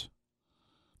offense.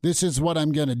 This is what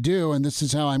I'm going to do, and this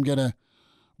is how I'm going to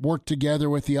work together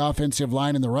with the offensive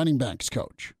line and the running backs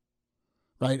coach.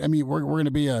 Right? I mean, we're going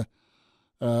to be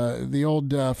the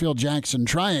old Phil Jackson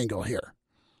triangle here.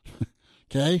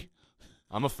 Okay?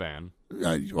 I'm a fan.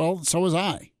 Well, so was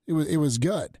I. It was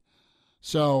good.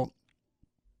 So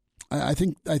I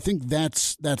think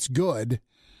that's good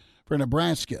for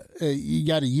Nebraska. You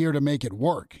got a year to make it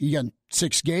work. You got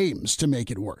 6 games to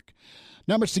make it work.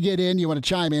 Numbers to get in. You want to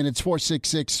chime in? It's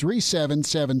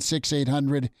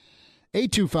 466-377-6800,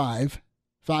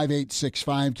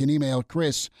 825-5865. Can email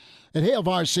Chris at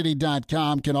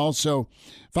HailVarsity.com. Can also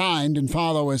find and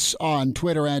follow us on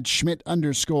Twitter at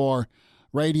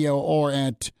Schmidt_radio or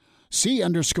at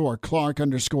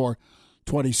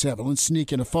C_Clark_27. Let's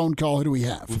sneak in a phone call. Who do we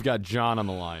have? We've got John on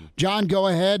the line. John, go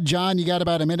ahead. John, you got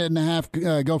about a minute and a half.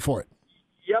 Go for it.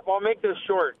 Yep, I'll make this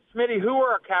short. Smitty, who were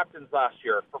our captains last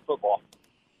year for football?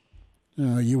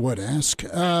 You would ask.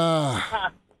 I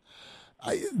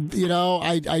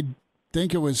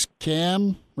think it was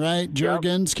Cam, right?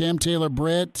 Juergens, yep. Cam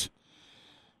Taylor-Britt.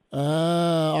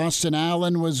 Austin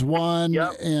Allen was one.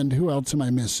 Yep. And who else am I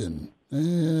missing?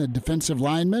 Defensive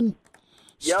lineman?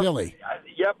 Yep. Stilly.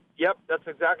 Yep, that's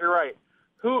exactly right.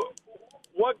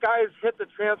 What guys hit the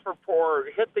transfer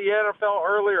portal, hit the NFL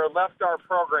early, or left our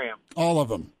program? All of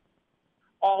them.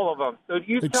 All of them. So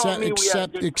tell me we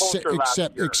had a good culture last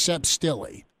year. Except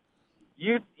Stilly.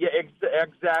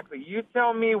 Exactly. You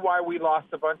tell me why we lost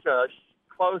a bunch of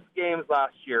close games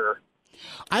last year.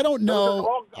 I don't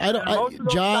know. Most of those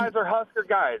John, guys are Husker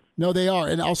guys. No, they are.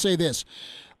 And I'll say this.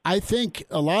 I think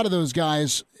a lot of those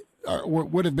guys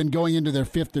would have been going into their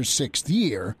 5th or 6th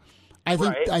year.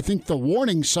 I think the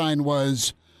warning sign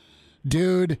was,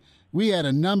 dude, we had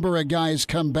a number of guys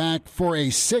come back for a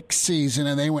 6th season,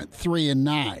 and they went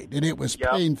 3-9, and it was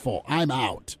painful. I'm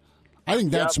out. I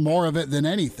think that's more of it than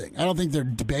anything. I don't think they're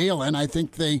bailing. I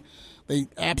think they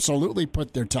absolutely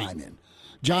put their time in.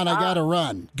 John, I got to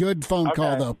run. Good phone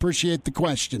call, though. Appreciate the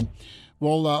question.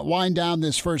 We'll wind down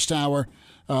this first hour.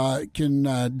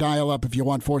 Can dial up if you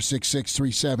want,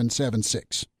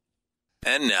 466-3776.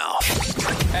 And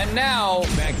now,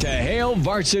 back to Hail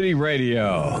Varsity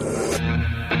Radio.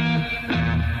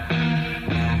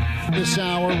 This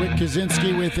hour, Rick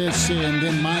Kaczynski with us, and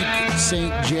then Mike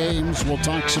St. James. We'll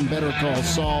talk some Better Call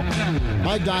Saul.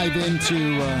 Might dive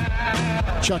into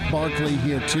Chuck Barkley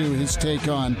here, too, his take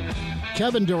on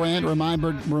Kevin Durant.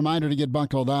 Reminder to get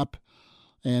buckled up.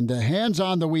 And hands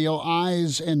on the wheel,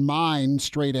 eyes and mind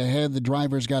straight ahead. The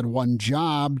driver's got one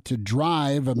job: to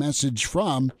drive. A message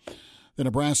from the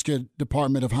Nebraska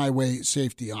Department of Highway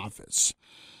Safety Office.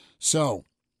 So,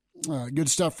 good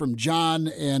stuff from John,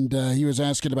 and he was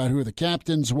asking about who the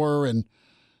captains were and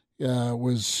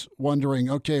was wondering,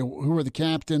 okay, who are the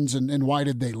captains and why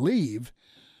did they leave?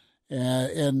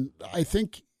 And I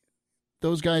think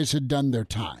those guys had done their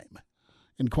time.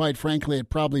 And quite frankly, it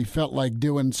probably felt like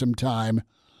doing some time,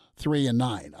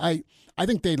 3-9. I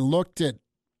think they looked at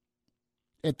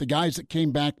the guys that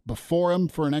came back before him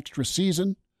for an extra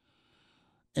season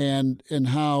and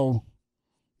how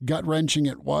gut-wrenching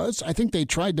it was. I think they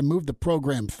tried to move the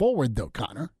program forward, though,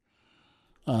 Connor.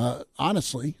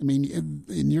 Honestly, I mean,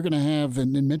 and you're going to have,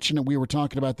 and mentioned that we were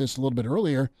talking about this a little bit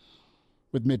earlier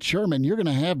with Mitch Sherman, you're going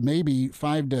to have maybe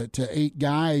 5 to 8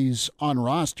 guys on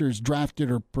rosters drafted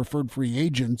or preferred free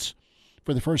agents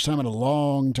for the first time in a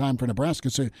long time for Nebraska.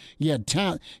 So you had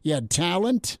talent, you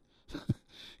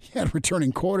had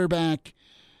returning quarterback,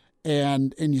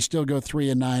 and you still go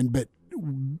 3-9. But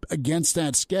against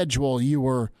that schedule, you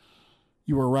were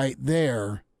right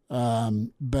there.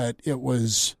 But it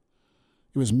was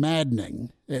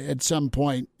maddening at some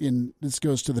point. This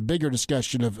goes to the bigger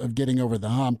discussion of getting over the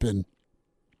hump and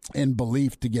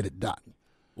belief to get it done.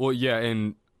 Well, yeah,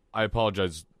 and I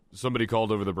apologize. Somebody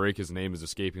called over the break. His name is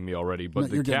escaping me already. But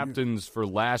the captains for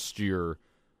last year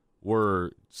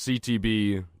were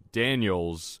CTB,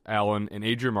 Daniels, Allen, and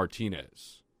Adrian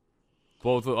Martinez.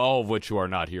 All of which who are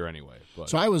not here anyway. But.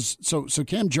 So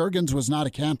Cam Jurgens was not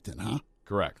a captain, huh?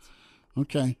 Correct.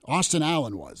 Okay. Austin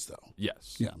Allen was, though.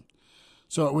 Yes. Yeah.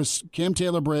 So it was Cam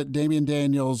Taylor-Britt, Damian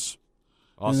Daniels,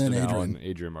 Austin and then Allen,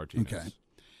 Adrian Martinez. Okay.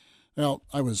 Well,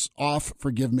 I was off,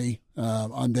 forgive me,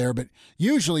 on there, but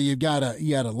usually you had a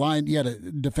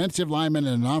defensive lineman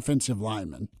and an offensive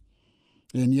lineman,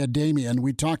 and you had Damian.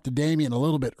 We talked to Damian a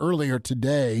little bit earlier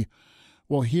today.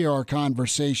 We'll hear our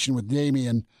conversation with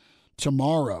Damian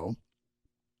tomorrow,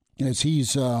 as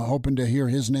he's hoping to hear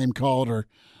his name called or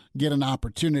get an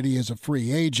opportunity as a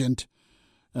free agent,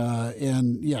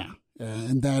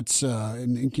 and that's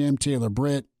and Cam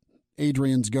Taylor-Britt,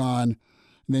 Adrian's gone.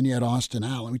 And then you had Austin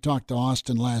Allen. We talked to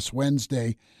Austin last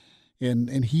Wednesday,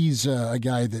 and he's a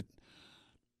guy that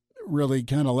really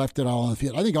kind of left it all on the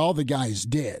field. I think all the guys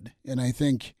did, and I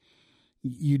think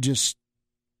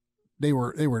they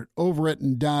were over it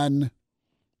and done,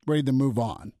 ready to move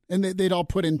on. And they'd all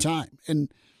put in time. And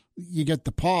you get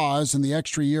the pause and the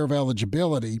extra year of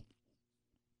eligibility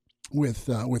with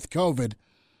COVID,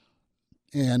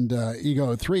 and you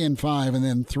go 3-5 and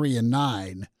then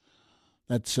 3-9.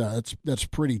 That's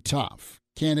pretty tough.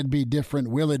 Can it be different?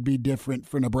 Will it be different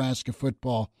for Nebraska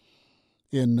football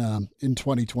in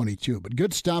 2022? But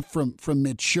good stuff from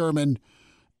Mitch Sherman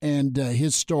and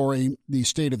his story, the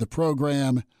state of the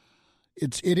program.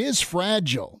 It is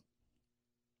fragile.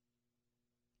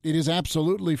 It is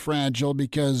absolutely fragile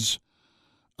because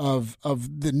of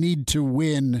the need to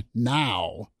win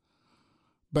now.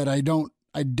 But I don't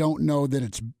know that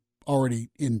it's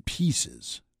already in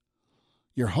pieces.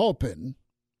 You're hoping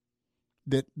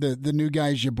that the new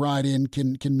guys you brought in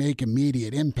can make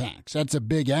immediate impacts. That's a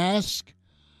big ask,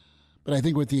 but I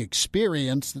think with the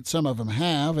experience that some of them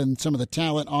have and some of the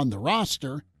talent on the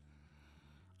roster,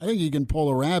 I think you can pull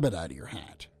a rabbit out of your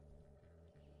hat.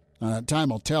 Time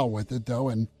will tell with it, though,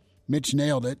 and Mitch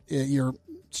nailed it. You're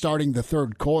starting the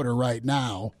third quarter right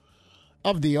now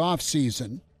of the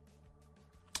offseason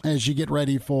as you get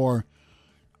ready for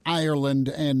Ireland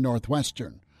and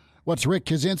Northwestern. What's Rick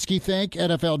Kaczynski think?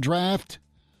 NFL draft.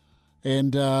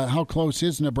 And how close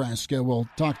is Nebraska? We'll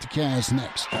talk to Kaz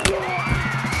next.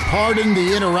 Pardon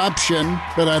the interruption,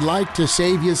 but I'd like to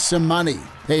save you some money.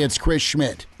 Hey, it's Chris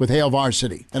Schmidt with Hail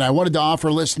Varsity, and I wanted to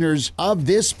offer listeners of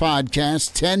this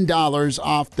podcast $10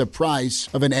 off the price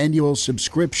of an annual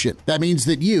subscription. That means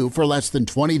that you, for less than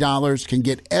 $20, can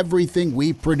get everything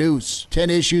we produce. 10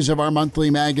 issues of our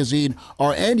monthly magazine,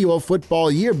 our annual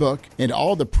football yearbook, and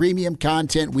all the premium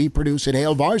content we produce at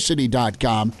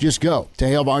HailVarsity.com. Just go to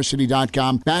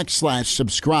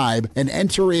HailVarsity.com/subscribe and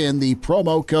enter in the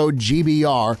promo code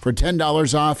GBR for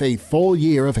 $10 off a full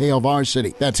year of Hail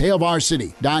Varsity. That's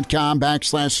HailVarsity.com/subscribe,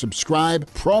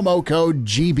 promo code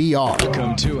GBR.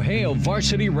 Welcome to Hail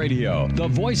Varsity Radio, the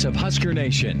voice of Husker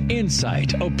Nation.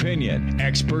 Insight, opinion,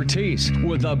 expertise,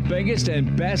 with the biggest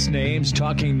and best names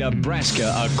talking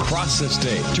Nebraska across the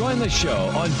state. Join the show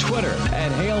on Twitter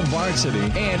at Hail Varsity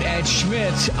and at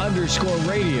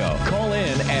Schmitz_radio. Call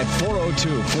in at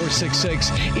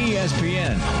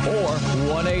 402-466-ESPN or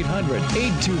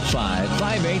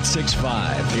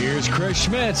 1-800-825-5865. Here's Chris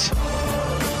Schmitz.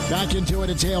 Back into it,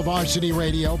 it's Hail Varsity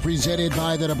Radio, presented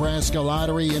by the Nebraska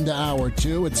Lottery into Hour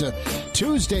 2. It's a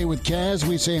Tuesday with Kaz.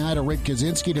 We say hi to Rick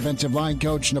Kaczynski, defensive line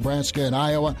coach, Nebraska and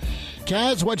Iowa.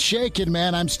 Kaz, what's shaking,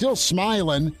 man? I'm still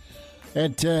smiling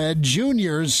at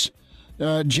juniors.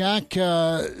 Blackjack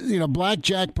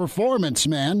performance,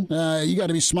 man. You got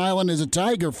to be smiling as a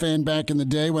Tiger fan back in the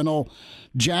day when old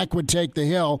Jack would take the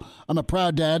hill. I'm a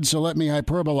proud dad, so let me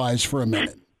hyperbolize for a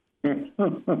minute.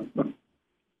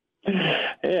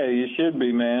 Yeah, you should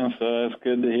be, man. So that's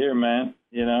good to hear, man.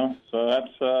 So that's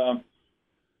and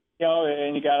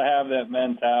you got to have that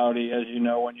mentality, as you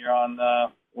know, when you're on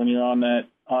that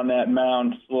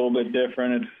mound. It's a little bit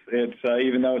different. It's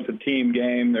even though it's a team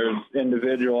game, there's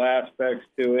individual aspects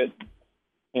to it,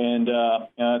 and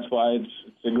that's why it's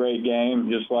a great game.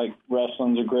 Just like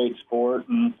wrestling's a great sport,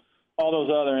 and all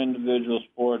those other individual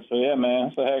sports. So yeah,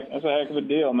 man, that's a heck of a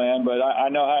deal, man. But I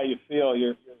know how you feel.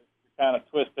 You're kind of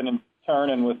twisting and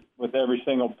turning with every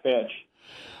single pitch.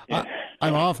 Yeah.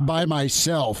 I'm off by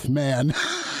myself, man.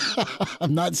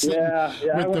 I'm not sitting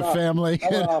with the family. I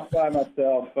went off by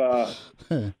myself. I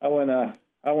went off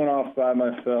by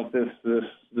myself this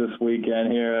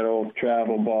weekend here at Old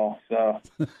Travel Ball. So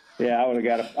yeah, I would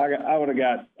have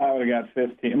got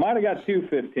 15. Might have got 2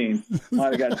 15s.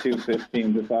 Might have got 2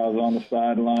 15s if I was on the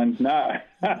sidelines.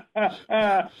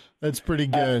 That's pretty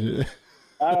good.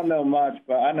 I don't know much,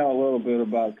 but I know a little bit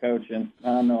about coaching.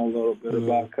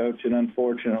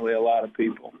 Unfortunately, a lot of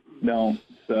people don't.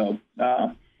 So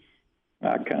I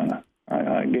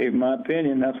gave my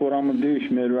opinion. That's what I'm gonna do,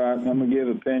 Schmidt. Right? I'm gonna give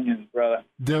opinions, brother.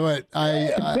 Do it.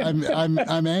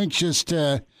 I'm anxious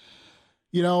to.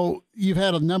 You've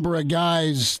had a number of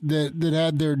guys that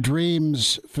had their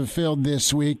dreams fulfilled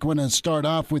this week. Want to start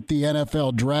off with the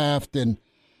NFL draft and.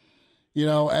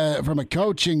 From a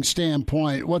coaching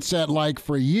standpoint, what's that like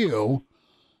for you?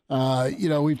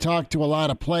 We've talked to a lot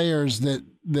of players that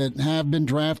have been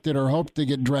drafted or hope to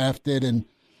get drafted, and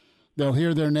they'll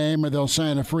hear their name or they'll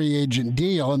sign a free agent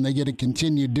deal, and they get to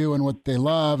continue doing what they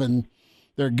love and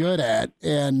they're good at.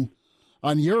 And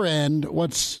on your end,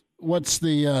 what's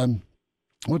the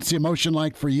emotion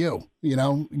like for you?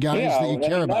 Guys that you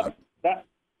care about.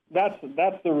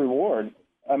 That's the reward.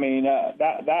 I mean,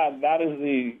 that's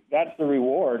the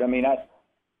reward. I mean,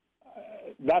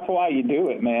 that's why you do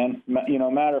it, man.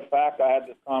 Matter of fact, I had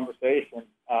this conversation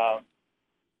a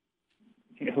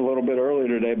little bit earlier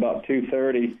today, about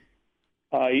 2:30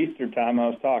 Eastern time. I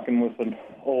was talking with an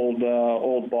old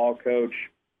ball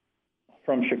coach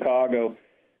from Chicago,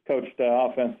 coached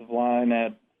offensive line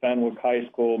at Fenwick High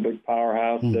School, big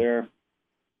powerhouse there.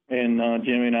 And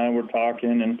Jimmy and I were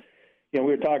talking, and we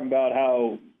were talking about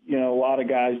how. A lot of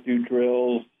guys do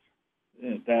drills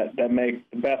that make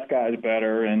the best guys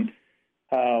better, and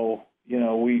how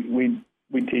we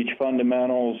teach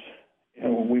fundamentals.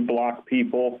 We block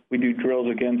people. We do drills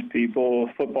against people.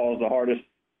 Football is the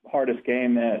hardest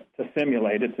game to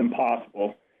simulate. It's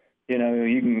impossible.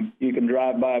 You can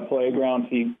drive by a playground,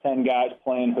 see 10 guys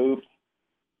playing hoops.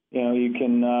 You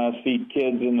can see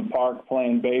kids in the park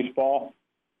playing baseball.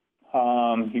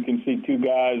 You can see 2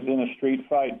 guys in a street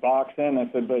fight boxing. I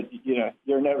said, but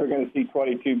you're never going to see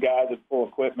 22 guys with full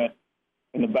equipment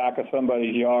in the back of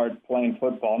somebody's yard playing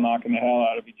football, knocking the hell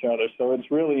out of each other. So it's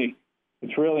really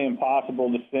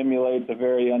impossible to simulate. It's a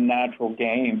very unnatural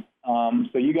game.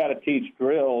 So you got to teach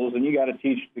drills, and you got to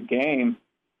teach the game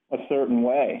a certain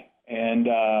way. And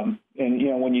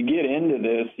when you get into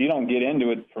this, you don't get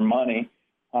into it for money.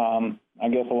 I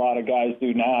guess a lot of guys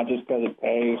do now just because it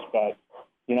pays, but.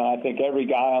 I think every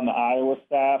guy on the Iowa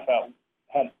staff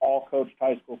had all coached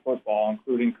high school football,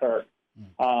 including Kirk.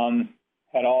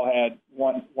 Had all had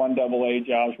one AA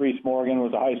jobs. Reese Morgan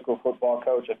was a high school football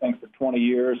coach, I think, for 20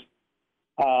 years.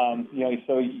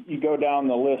 So you go down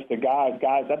the list of guys,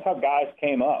 that's how guys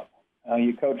came up.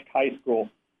 You coached high school.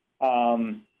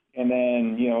 And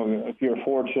then, if you're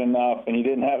fortunate enough and you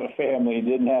didn't have a family, you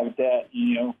didn't have debt,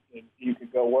 you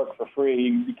could go work for free.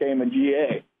 You became a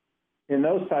GA and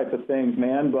those types of things,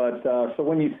 man. But so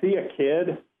when you see a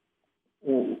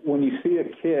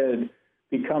kid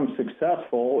become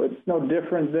successful, it's no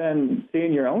different than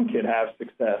seeing your own kid have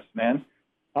success, man.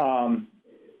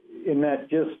 In that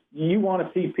just you want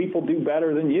to see people do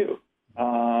better than you.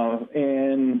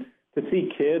 And to see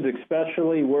kids,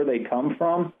 especially where they come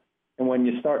from, and when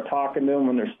you start talking to them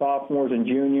when they're sophomores and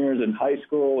juniors in high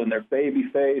school and they're baby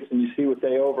face and you see what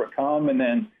they overcome, and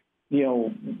then,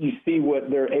 you see what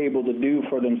they're able to do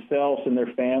for themselves and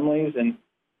their families. And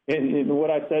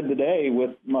what I said today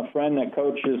with my friend that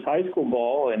coaches high school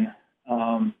ball, and,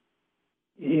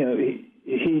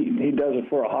 he does it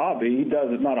for a hobby. He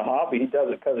does it not a hobby. He does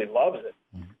it because he loves it.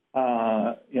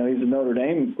 He's a Notre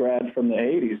Dame grad from the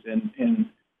 80s, and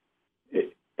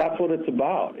that's what it's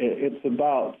about. It's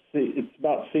about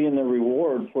seeing the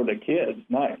reward for the kids,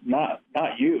 not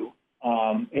you.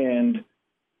 And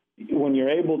when you're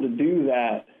able to do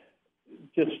that,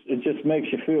 it just makes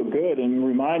you feel good and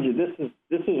reminds you this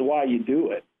is why you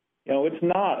do it. It's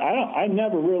not. I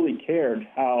never really cared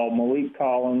how Malik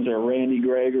Collins or Randy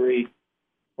Gregory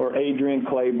or Adrian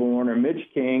Claiborne or Mitch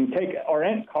King or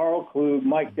Carl Klug,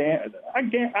 Mike Dan.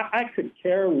 I could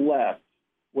care less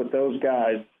what those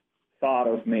guys thought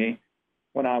of me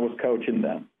when I was coaching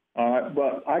them.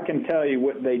 But I can tell you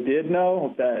what they did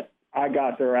know, that I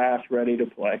got their ass ready to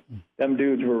play. Them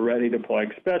dudes were ready to play,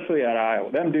 especially at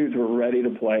Iowa. Them dudes were ready to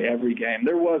play every game.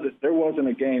 There wasn't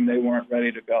a game they weren't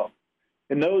ready to go.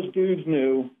 And those dudes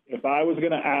knew if I was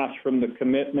going to ask from the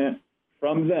commitment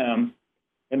from them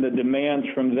and the demands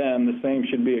from them, the same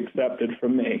should be accepted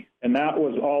from me. And that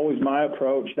was always my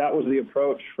approach. That was the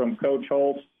approach from Coach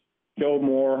Holtz, Joe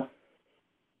Moore,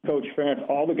 Coach Ferentz,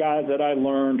 all the guys that I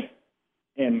learned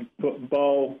and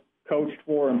Bo coached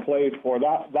for and played for.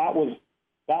 That was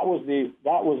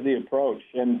the approach.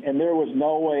 And there was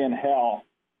no way in hell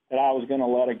that I was going to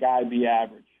let a guy be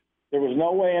average. There was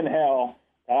no way in hell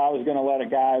that I was going to let a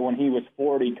guy when he was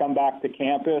 40 come back to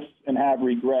campus and have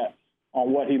regrets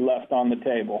on what he left on the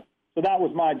table. So that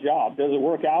was my job. Does it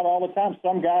work out all the time?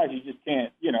 Some guys you just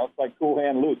can't, it's like Cool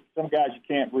Hand Luke. Some guys you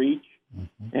can't reach.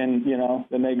 And,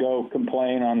 then they go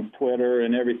complain on Twitter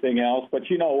and everything else. But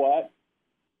you know what?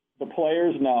 The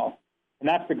players know. And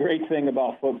that's the great thing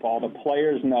about football. The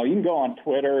players know. You can go on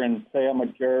Twitter and say I'm a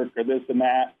jerk or this and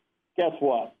that. Guess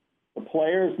what? The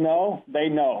players know. They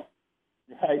know.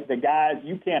 Right? The guys,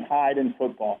 you can't hide in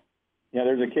football.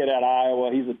 There's a kid at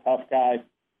Iowa. He's a tough guy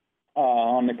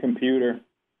on the computer.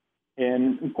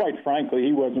 And quite frankly,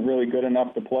 he wasn't really good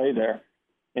enough to play there.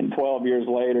 And 12 years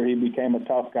later, he became a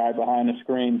tough guy behind the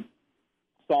screen.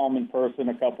 Saw him in person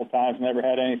a couple times, never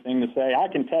had anything to say. I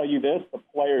can tell you this, the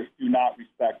players do not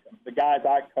respect him. The guys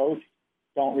I coach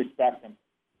don't respect him.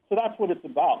 So that's what it's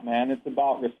about, man. It's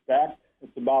about respect.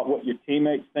 It's about what your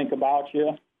teammates think about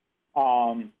you.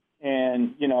 And,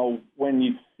 when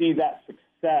you see that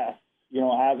success,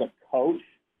 as a coach,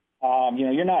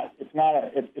 it's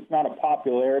not a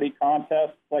popularity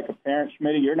contest like a parent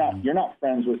Schmitty. You're not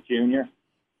friends with Junior.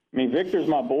 I mean, Victor's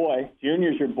my boy.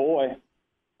 Junior's your boy.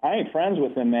 I ain't friends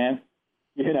with him, man.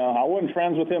 I wasn't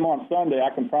friends with him on Sunday. I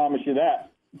can promise you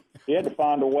that. He had to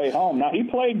find a way home. Now, he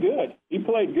played good.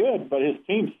 But his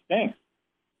team stinks.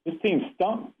 His team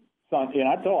stunk. And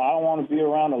I told him, I don't want to be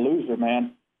around a loser,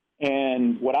 man.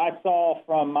 And what I saw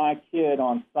from my kid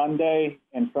on Sunday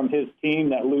and from his team,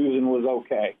 that losing was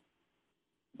okay.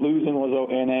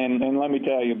 And let me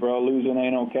tell you, bro, losing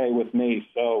ain't okay with me.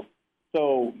 So,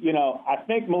 I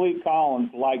think Malik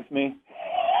Collins likes me,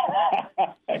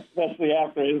 especially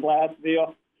after his last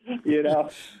deal.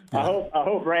 I hope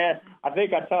I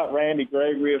think I taught Randy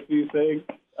Gregory a few things.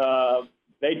 I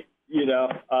think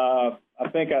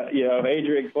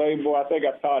Adrian Claiborne, I think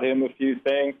I taught him a few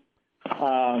things.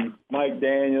 Mike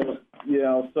Daniels,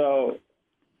 so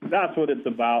that's what it's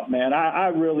about, man. I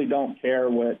really don't care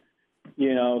what,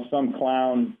 some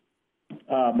clown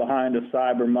behind a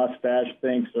cyber mustache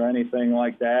thinks or anything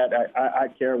like that. I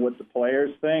care what the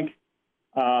players think.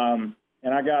 And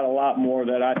I got a lot more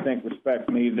that I think respect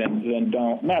me than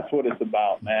don't. And that's what it's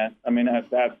about, man. I mean,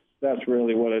 that's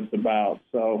really what it's about.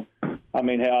 So, I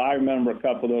mean, hell, I remember a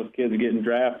couple of those kids getting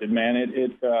drafted, man.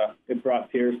 It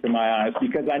brought tears to my eyes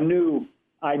because I knew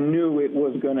it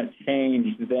was going to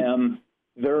change them,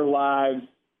 their lives,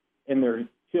 and their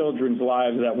children's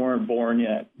lives that weren't born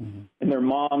yet, and their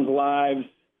moms' lives.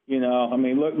 I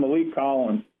mean, look, Malik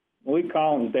Collins, Malik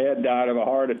Collins' dad died of a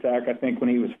heart attack, I think, when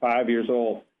he was 5 years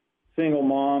old. Single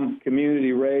mom,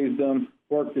 community raised him,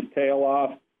 worked his tail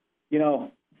off. You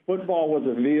know, football was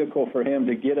a vehicle for him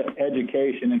to get an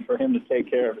education and for him to take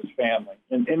care of his family.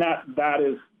 And that's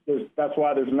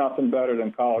why there's nothing better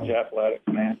than college athletics,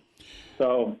 man.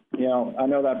 So, you know, I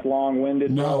know that's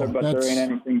long-winded, brother, but there ain't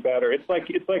anything better. It's like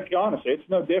honestly, it's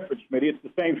no different, Schmitty. It's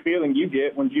the same feeling you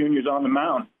get when Junior's on the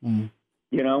mound,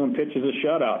 you know, and pitches a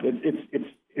shutout.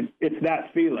 It's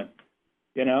that feeling,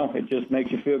 you know. It just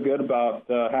makes you feel good about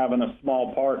having a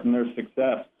small part in their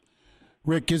success.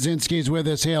 Rick Kaczynski is with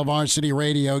us, Hail Varsity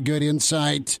Radio. Good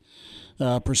insight,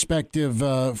 perspective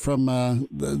from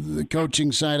the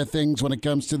coaching side of things when it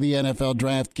comes to the NFL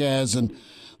draft, Kaz, and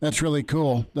that's really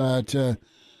cool to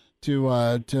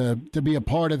be a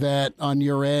part of that on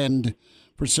your end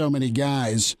for so many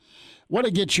guys. Want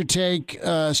to get your take,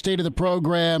 state of the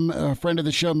program. A friend of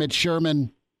the show, Mitch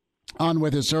Sherman, on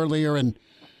with us earlier, and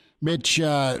Mitch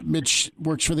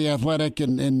works for The Athletic,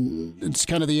 and it's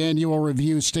kind of the annual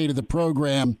review, state of the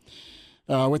program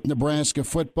with Nebraska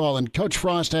football. And Coach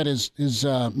Frost had his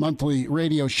monthly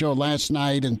radio show last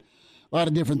night, and a lot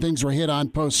of different things were hit on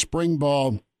post-spring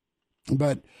ball.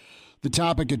 But the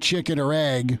topic of chicken or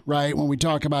egg, right, when we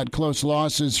talk about close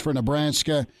losses for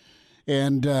Nebraska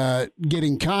and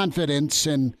getting confidence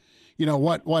and, you know,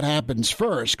 what happens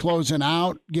first, closing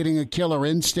out, getting a killer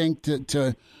instinct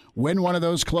to win one of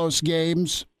those close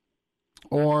games,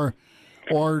 or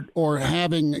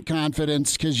having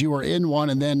confidence because you were in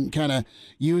one and then kind of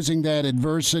using that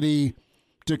adversity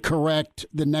to correct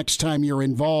the next time you're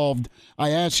involved. I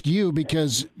ask you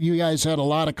because you guys had a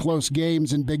lot of close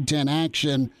games in Big Ten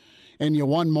action, and you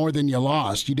won more than you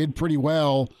lost. You did pretty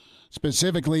well,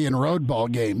 specifically in road ball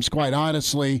games. Quite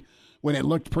honestly, when it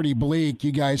looked pretty bleak,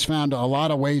 you guys found a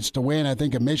lot of ways to win. I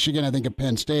think of Michigan, I think of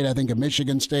Penn State, I think of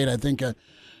Michigan State, I think of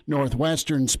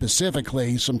Northwestern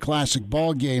specifically, some classic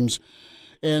ball games.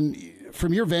 And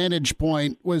from your vantage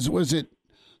point, was it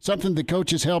something the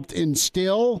coaches helped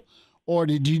instill, or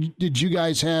did you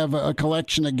guys have a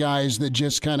collection of guys that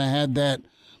just kind of had that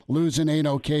losing ain't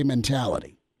okay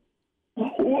mentality?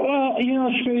 Well, you know,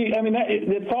 Schmitty, I mean,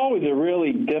 it's always a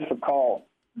really difficult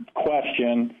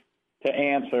question to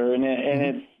answer,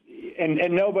 and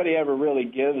nobody ever really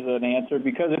gives an answer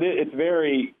because it's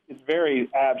very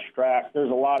abstract.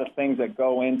 There's a lot of things that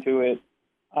go into it.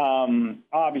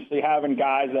 Obviously, having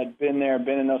guys that've been there,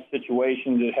 been in those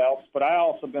situations, it helps. But I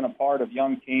also been a part of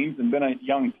young teams and been a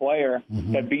young player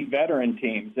that beat veteran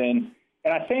teams. And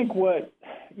I think when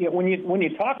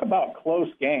you talk about close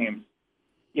games,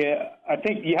 I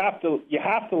think you have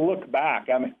to look back.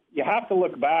 I mean, you have to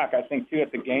look back, I think, too,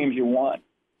 at the games you won.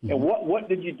 And what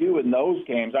did you do in those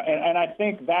games? And I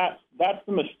think that's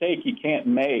the mistake you can't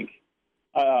make,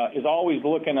 is always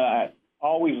looking at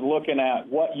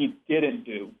what you didn't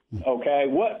do. Okay,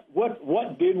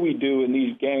 what did we do in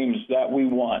these games that we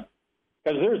won?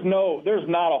 Because there's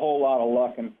not a whole lot of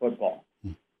luck in football.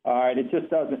 All right, it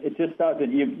just doesn't.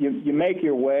 You make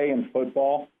your way in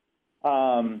football.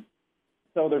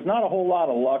 So there's not a whole lot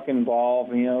of luck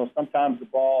involved. You know, sometimes the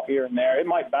ball here and there, it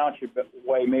might bounce your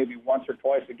way maybe once or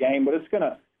twice a game, but it's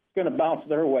gonna bounce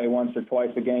their way once or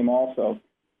twice a game also.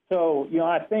 So, you know,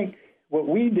 I think what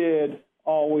we did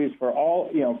always for all,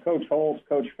 you know, Coach Holtz,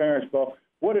 Coach Ferris, well,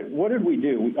 what did we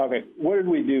do? Okay, what did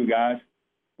we do, guys?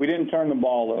 We didn't turn the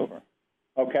ball over.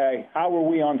 Okay, how were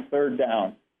we on third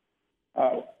down?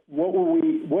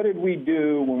 What did we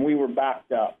do when we were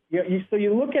backed up? So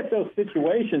you look at those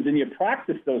situations and you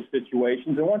practice those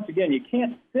situations, and once again, you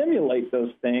can't simulate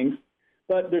those things,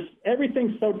 but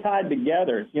everything's so tied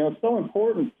together. You know, it's so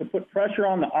important to put pressure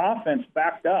on the offense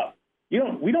backed up.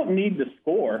 We don't need to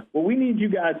score. What we need you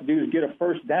guys to do is get a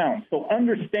first down. So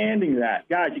understanding that,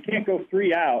 guys, you can't go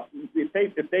 3 out. If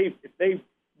they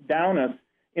down us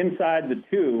inside the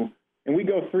 2 and we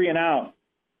go 3 and out,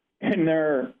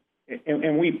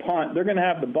 and we punt, they're going to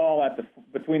have the ball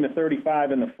between the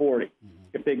 35 and the 40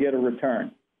 if they get a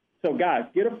return. So, guys,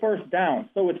 get a first down.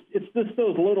 So it's just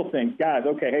those little things. Guys,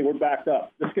 okay, hey, we're backed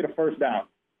up. Let's get a first down.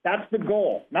 That's the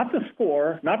goal, not to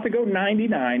score, not to go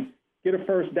 99, get a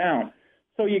first down.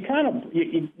 So you kind of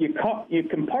you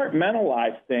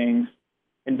compartmentalize things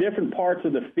in different parts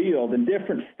of the field, in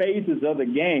different phases of the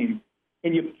game,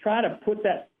 and you try to put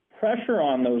that pressure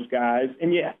on those guys,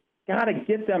 and you got to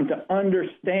get them to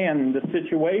understand the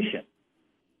situation.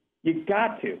 You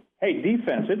got to. Hey,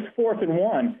 defense, it's 4th and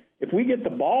 1. If we get the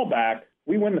ball back,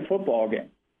 we win the football game.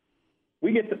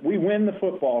 We win the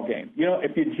football game. You know,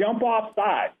 if you jump off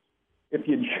sides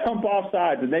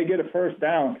and they get a first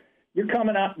down, you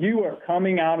are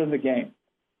coming out of the game.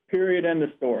 Period. End of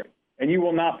story. and you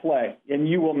will not play, and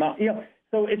you will not,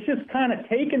 So it's just kind of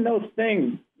taking those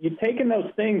things. You're taking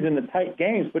those things in the tight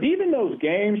games, but even those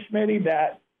games, Schmitty,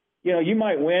 that you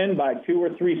might win by 2 or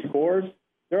 3 scores,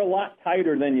 they're a lot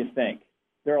tighter than you think.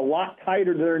 They're a lot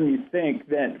tighter than you think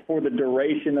than for the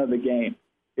duration of the game.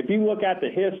 If you look at the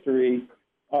history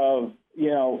of,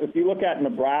 if you look at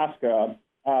Nebraska,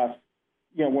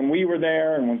 when we were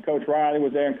there and when Coach Riley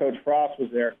was there and Coach Frost was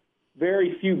there,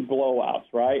 very few blowouts,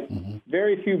 right? Mm-hmm.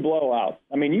 Very few blowouts.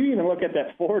 I mean, you even look at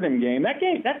that Fordham game. That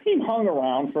team hung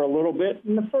around for a little bit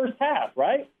in the first half,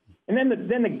 right? And then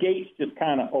the gates just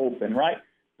kind of open, right?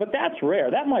 But that's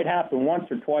rare. That might happen once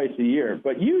or twice a year.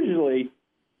 But usually,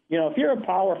 if you're a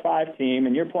Power 5 team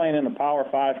and you're playing in a Power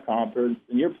 5 conference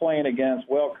and you're playing against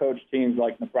well-coached teams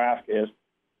like Nebraska is,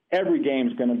 every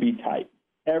game's going to be tight.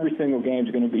 Every single game's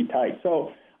going to be tight.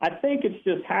 So I think it's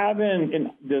just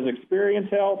does experience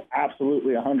help?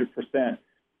 Absolutely, 100%.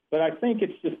 But I think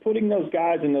it's just putting those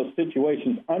guys in those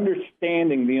situations,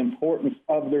 understanding the importance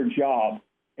of their job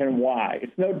and why.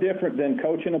 It's no different than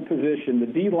coaching a position. The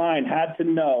D-line had to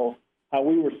know how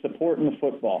we were supporting the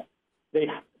football.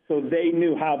 So they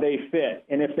knew how they fit,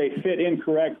 and if they fit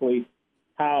incorrectly,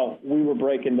 how we were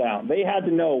breaking down. They had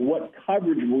to know what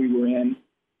coverage we were in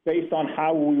based on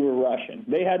how we were rushing.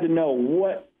 They had to know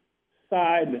what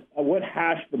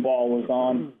hash the ball was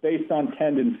on based on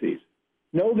tendencies.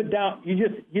 Know the down.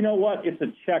 You know what? It's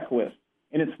a checklist,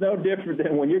 and it's no different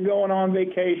than when you're going on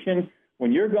vacation,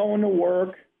 when you're going to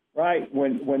work, right?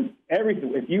 When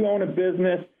everything. If you own a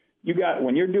business,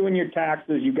 when you're doing your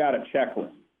taxes, you got a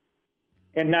checklist.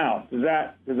 And now, does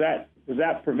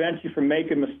that prevent you from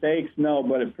making mistakes? No,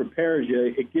 but it prepares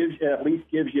you. It at least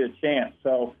gives you a chance.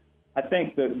 So I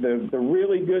think the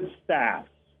really good staff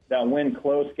that win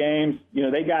close games,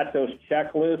 they got those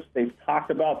checklists. They've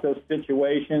talked about those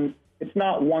situations. It's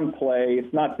not one play.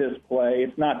 It's not this play.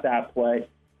 It's not that play.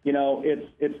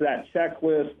 It's that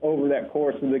checklist over that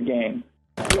course of the game.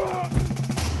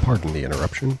 Pardon the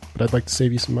interruption, but I'd like to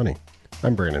save you some money.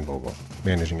 I'm Brandon Vogel,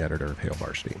 managing editor of Hail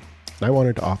Varsity, and I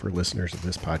wanted to offer listeners of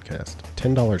this podcast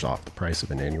 $10 off the price of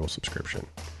an annual subscription.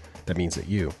 That means that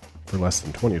you, for less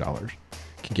than $20,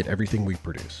 can get everything we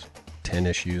produce. 10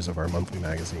 issues of our monthly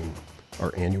magazine,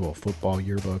 our annual football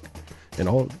yearbook, and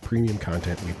all of the premium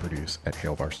content we produce at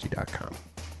hailvarsity.com.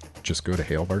 Just go to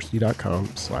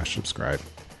hailvarsity.com/subscribe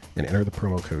and enter the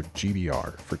promo code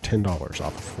GBR for $10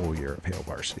 off a full year of Hail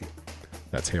Varsity.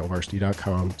 That's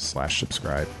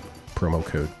hailvarsity.com/subscribe, promo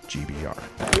code GBR.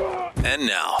 And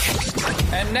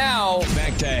now,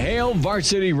 back to Hail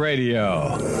Varsity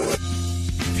Radio. A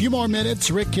few more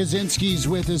minutes. Rick Kaczynski's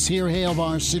with us here, Hail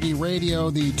Varsity Radio.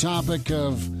 The topic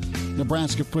of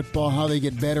Nebraska football, how they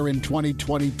get better in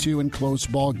 2022 in close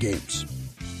ball games.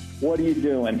 What are you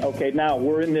doing? Okay, now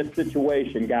we're in this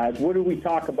situation, guys. What do we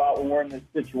talk about when we're in this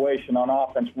situation on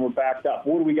offense when we're backed up?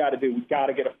 What do we got to do? We've got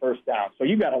to get a first down. So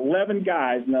you got 11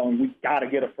 guys knowing we've got to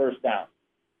get a first down.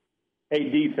 Hey,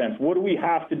 defense, what do we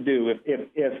have to do?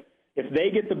 If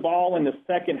they get the ball in the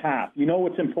second half, you know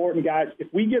what's important, guys?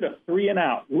 If we get a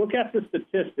 3-and-out, look at the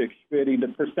statistics, Spitty, the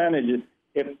percentages.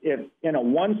 If in a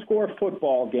one-score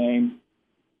football game,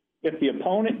 if the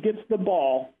opponent gets the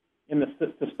ball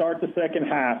to start the second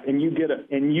half and you get a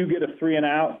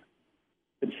 3-and-out,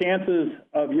 the chances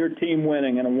of your team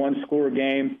winning in a one-score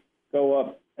game go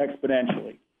up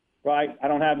exponentially, right? I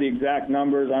don't have the exact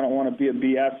numbers. I don't want to be a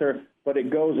BSer, but it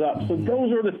goes up. So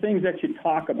those are the things that you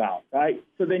talk about, right?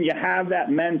 So then you have that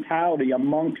mentality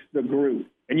amongst the group,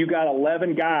 and you got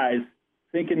 11 guys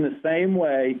thinking the same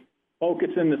way,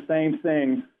 focusing the same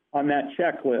thing on that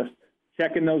checklist,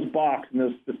 checking those boxes in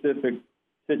those specific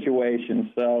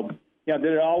situations. So, did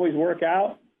it always work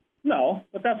out? No,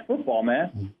 but that's football,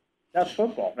 man. That's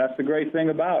football. That's the great thing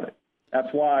about it.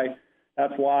 That's why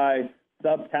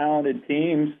sub-talented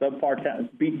teams,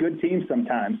 beat good teams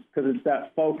sometimes, because it's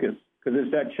that focus, because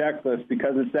it's that checklist,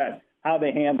 because it's that how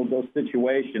they handle those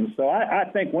situations. So I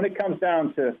think when it comes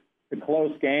down to the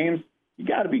close games, you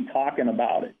got to be talking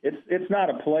about it. It's not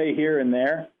a play here and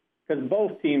there, because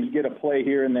both teams get a play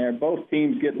here and there. Both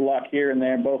teams get luck here and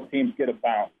there. Both teams get a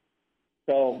bounce.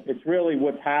 So it's really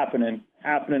what's happening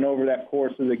over that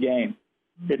course of the game.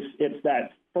 It's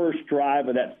that first drive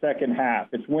of that second half.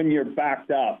 It's when you're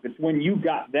backed up. It's when you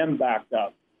got them backed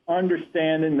up.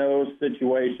 Understanding those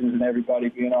situations and everybody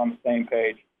being on the same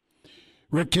page.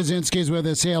 Rick Kaczynski is with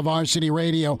us, Hail Varsity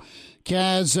Radio.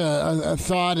 Kaz, a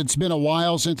thought. It's been a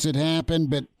while since it happened,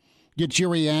 but get your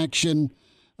reaction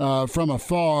from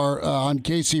afar on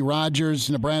Casey Rogers,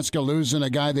 Nebraska losing a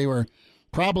guy they were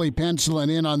probably penciling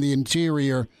in on the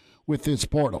interior with this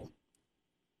portal.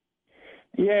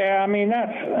 Yeah,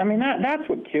 that's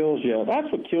what kills you.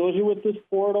 That's what kills you with this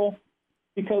portal,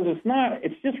 because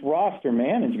it's just roster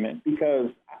management.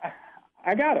 Because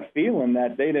I got a feeling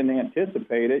that they didn't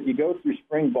anticipate it. You go through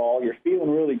spring ball, you're feeling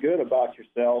really good about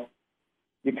yourself.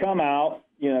 You come out,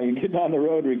 you get on the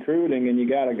road recruiting, and you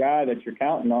got a guy that you're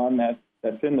counting on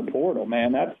that's in the portal.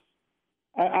 Man,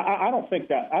 I don't think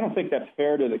that's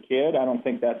fair to the kid. I don't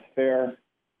think that's fair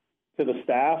to the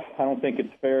staff. I don't think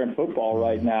it's fair in football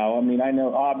right now. I mean, I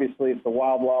know obviously it's the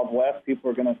wild, wild west. People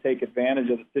are going to take advantage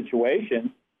of the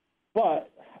situation,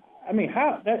 but I mean,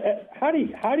 how do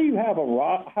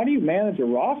you manage a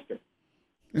roster?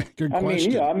 Good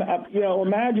question.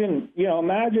 Imagine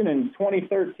in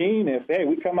 2013 if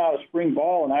we come out of spring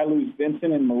ball and I lose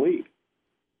Vincent and Malik.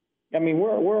 I mean,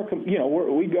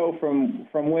 we go from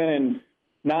winning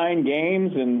 9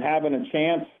 games and having a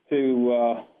chance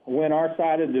to win our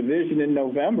side of the division in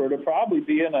November to probably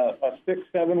being a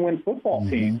 6-7 win football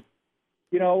team.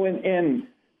 And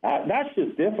that's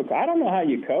just difficult. I don't know how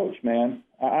you coach, man.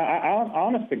 I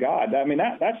honest to God, I mean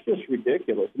that's just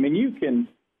ridiculous. I mean, you can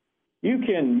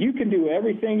do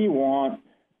everything you want.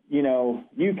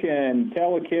 You can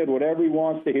tell a kid whatever he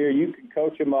wants to hear. You can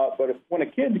coach him up, but when a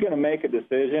kid's going to make a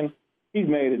decision, he's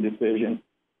made a decision.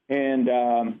 And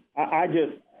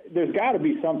there's got to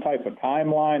be some type of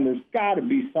timeline. There's got to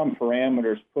be some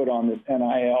parameters put on this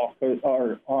NIL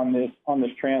or on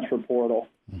this transfer portal,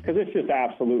 because it's just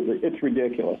it's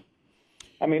ridiculous.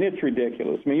 I mean, it's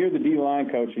ridiculous. I mean, you're the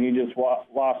D-line coach and you just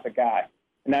lost a guy,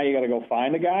 and now you got to go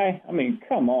find a guy. I mean,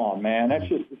 come on, man. It's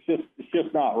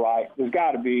just not right. There's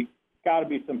got to be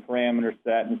some parameters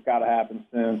set, and it's got to happen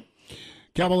soon.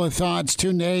 Couple of thoughts,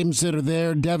 2 names that are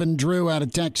there. Devin Drew out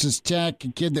of Texas Tech, a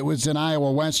kid that was in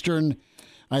Iowa Western,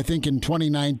 I think in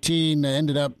 2019,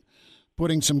 ended up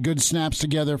putting some good snaps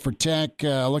together for Tech,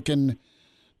 looking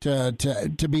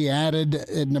to be added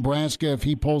at Nebraska if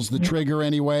he pulls the trigger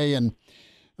anyway, and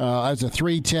as a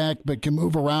 3 tech, but can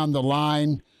move around the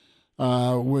line.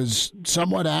 Was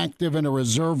somewhat active in a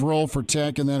reserve role for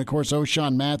Tech, and then, of course,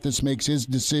 O'Shawn Mathis makes his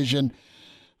decision.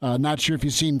 Not sure if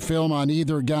you've seen film on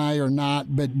either guy or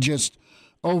not, but just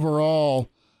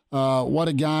overall, what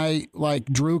a guy like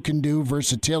Drew can do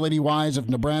versatility-wise if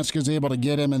Nebraska's able to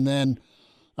get him. And then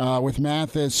with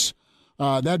Mathis,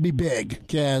 that'd be big,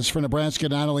 Kaz, for Nebraska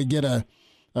to not only get a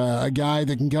guy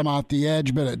that can come off the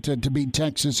edge, but to beat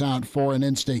Texas out for an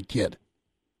in-state kid.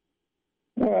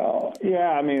 Well,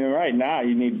 yeah, I mean, right now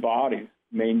you need bodies.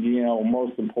 I mean,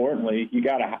 most importantly,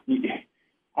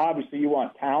 obviously you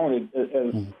want talented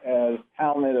as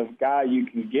talented of guy you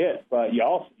can get, but you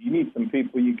need some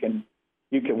people you can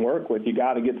work with. You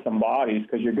got to get some bodies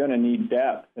because you're going to need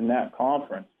depth in that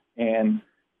conference. And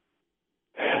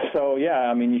so, yeah,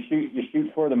 I mean, you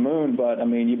shoot for the moon, but I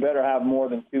mean, you better have more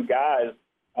than 2 guys,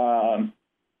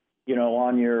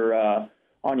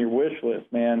 on your wish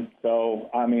list, man.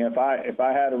 So, I mean, if I had if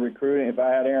I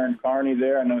had Aaron Carney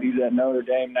there, I know he's at Notre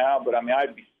Dame now, but I mean,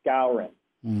 I'd be scouring.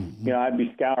 Mm-hmm. I'd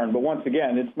be scouring. But once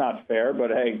again, it's not fair. But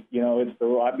hey,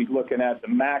 I'd be looking at the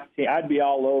MAC team. I'd be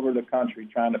all over the country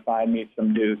trying to find me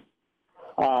some dudes.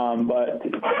 But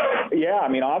yeah, I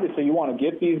mean, obviously you want to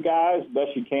get these guys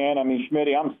best you can. I mean,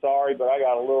 Schmitty, I'm sorry, but I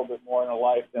got a little bit more in a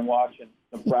life than watching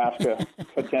Nebraska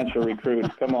potential recruits.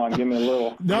 Come on, give me a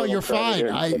little. No, you're fine.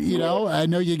 I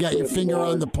know you got your finger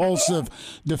on the pulse of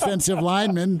defensive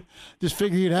linemen. Just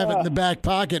figure you'd have it in the back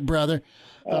pocket, brother.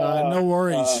 No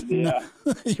worries. Yeah.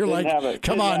 You're like,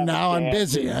 come on now, I'm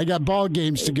busy. I got ball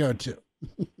games to go to.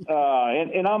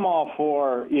 And I'm all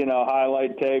for,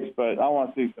 highlight tapes, but I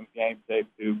want to see some game tape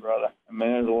too, brother. I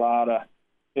mean, there's a lot of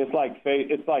 – it's like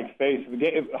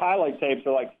Facebook. Highlight tapes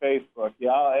are like Facebook.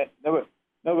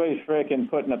 Nobody's freaking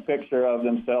putting a picture of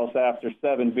themselves after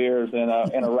 7 beers in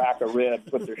a rack of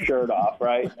ribs with their shirt off,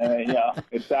 right? And,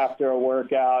 it's after a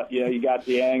workout. You got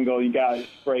the angle. You got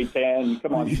spray tan.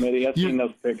 Come on, Schmitty. I've seen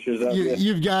those pictures of you.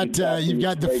 You've got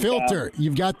the filter.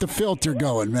 You've got the filter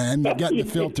going, man. You've got the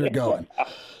filter going.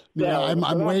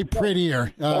 I'm way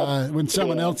prettier when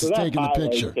someone else is taking the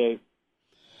picture. Tape.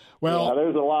 Well,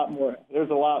 there's a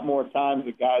lot more times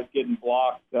that guys getting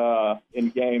blocked in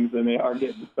games than they are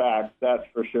getting sacked. That's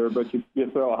for sure. But you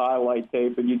throw a highlight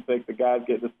tape and you think the guy's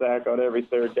getting a sack on every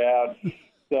 3rd down.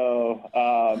 So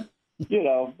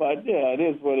but yeah, it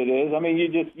is what it is. I mean,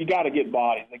 you got to get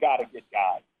bodies. They got to get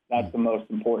guys. That's the most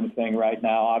important thing right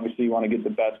now. Obviously, you want to get the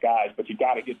best guys, but you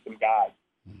got to get some guys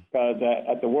because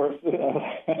at the worst,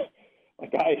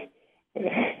 like I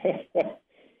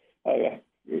had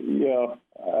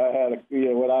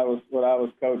when I was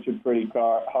coaching pretty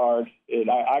hard, and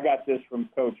I got this from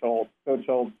Coach Holt. Coach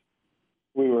Holt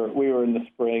we were in the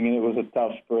spring, and it was a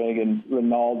tough spring, and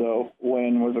Ronaldo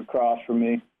Wynn was across from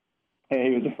me, and he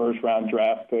was a first-round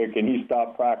draft pick, and he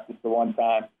stopped practice the one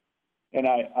time, and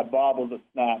I bobbled a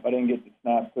snap. I didn't get the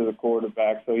snap to the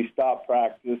quarterback, so he stopped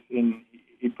practice, and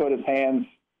he put his hands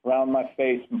around my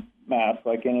face mask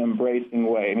like in an embracing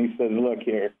way, and he said, "Look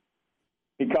here."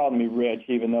 He called me Rich,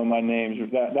 even though my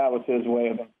name's that was his way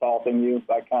of insulting you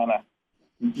by kind of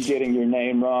getting your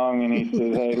name wrong. And he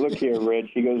says, "Hey, look here,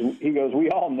 Rich." He goes, "We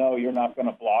all know you're not going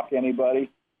to block anybody."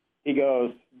 He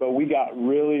goes, "But we got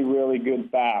really, really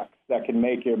good backs that can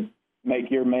make your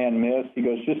man miss." He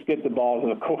goes, "Just get the ball to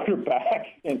the quarterback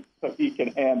and so he can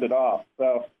hand it off."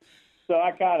 So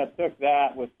I kind of took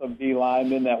that with some D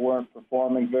linemen that weren't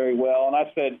performing very well, and I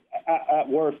said, at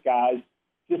worst, guys,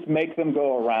 just make them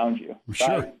go around you.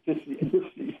 Sure. Right? Just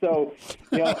so,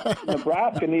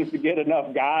 Nebraska needs to get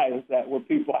enough guys where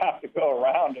people have to go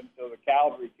around them so the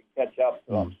cavalry can catch up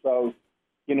to them. So,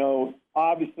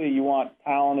 obviously you want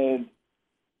talented,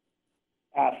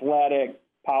 athletic,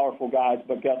 powerful guys,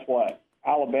 but guess what?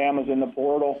 Alabama's in the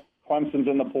portal, Clemson's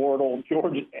in the portal,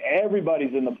 Georgia,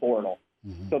 everybody's in the portal.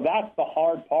 Mm-hmm. So that's the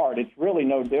hard part. It's really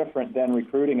no different than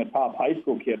recruiting a top high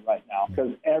school kid right now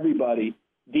because everybody,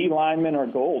 D linemen are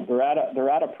gold. They're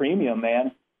at a premium,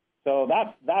 man. So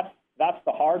that's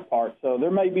the hard part. So there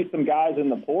may be some guys in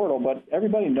the portal, but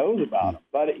everybody knows about them.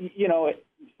 But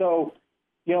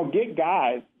get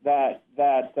guys that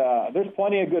there's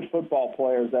plenty of good football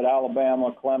players that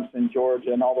Alabama, Clemson,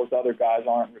 Georgia, and all those other guys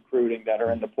aren't recruiting that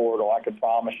are in the portal. I can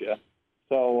promise you.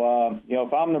 So,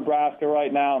 if I'm Nebraska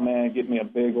right now, man, give me a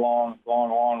big, long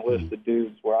list of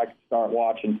dudes where I can start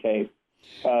watching tape.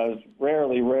 Because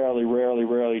rarely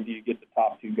do you get the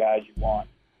top two guys you want.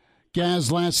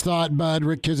 Gaz, last thought, bud.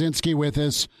 Rick Kaczynski with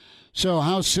us. So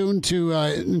how soon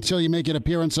until you make an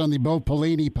appearance on the Bo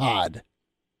Pelini pod?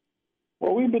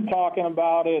 Well, we've been talking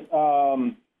about it.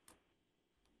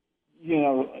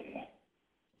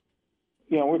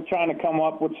 We're trying to come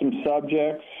up with some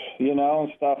subjects,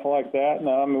 and stuff like that.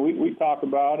 No, I mean, we talk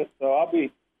about it. So I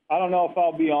don't know if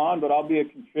I'll be on, but I'll be a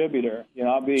contributor.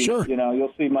 I'll be, sure.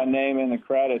 You'll see my name in the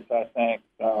credits, I think.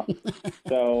 Yeah,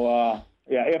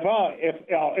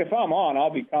 if I'm on,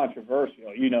 I'll be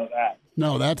controversial. You know that.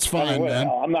 No, that's fine, anyway, man.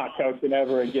 I'm not coaching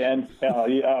ever again.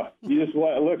 You just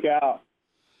look out.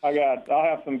 I'll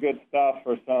have some good stuff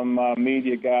for some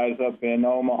media guys up in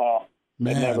Omaha.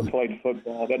 Man. That never played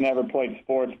football, that never played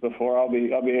sports before. I'll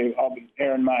be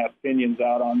airing my opinions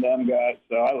out on them guys.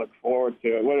 So I look forward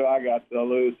to it. What do I got to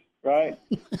lose, right?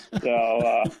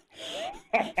 So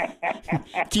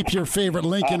keep your favorite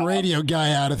Lincoln radio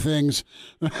guy out of things.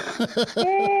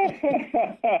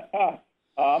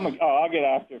 I'll get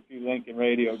after a few Lincoln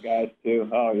radio guys too.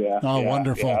 Oh yeah. Oh, yeah,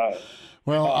 wonderful. Yeah.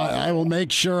 Well, I will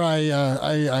make sure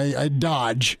I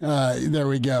dodge. There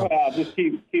we go. Well, just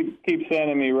keep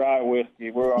sending me rye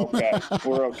whiskey. We're okay.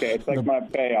 We're okay. It's like my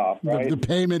payoff, right? The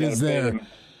payment is there.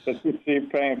 You're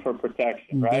paying for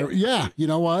protection, right? Yeah. You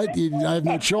know what? I have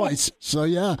no choice. So,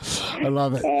 yeah, I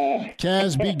love it.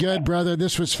 Kaz, be good, brother.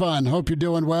 This was fun. Hope you're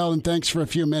doing well, and thanks for a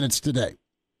few minutes today.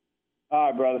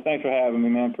 All right, brother. Thanks for having me,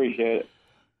 man. Appreciate it.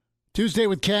 Tuesday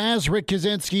with Kaz, Rick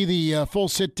Kaczynski. The full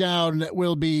sit-down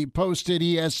will be posted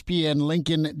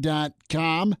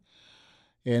ESPNLincoln.com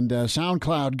and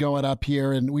SoundCloud going up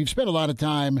here. And we've spent a lot of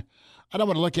time, I don't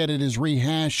want to look at it as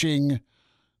rehashing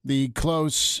the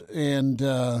close and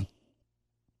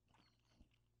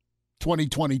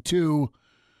 2022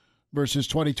 versus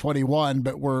 2021,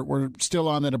 but we're still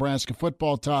on the Nebraska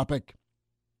football topic.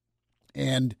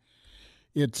 And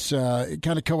it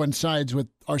kind of coincides with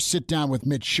our sit-down with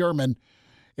Mitch Sherman,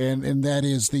 and that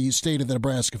is the state of the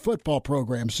Nebraska football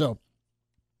program. So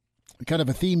kind of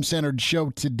a theme-centered show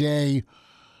today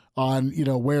on,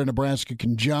 where Nebraska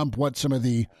can jump, what some of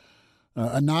the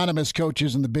anonymous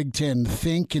coaches in the Big Ten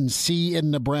think and see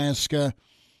in Nebraska,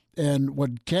 and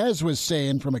what Kaz was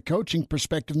saying from a coaching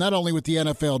perspective, not only with the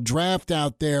NFL draft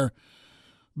out there,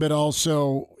 but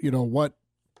also,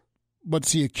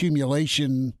 what's the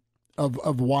accumulation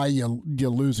of why you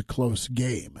lose a close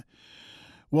game.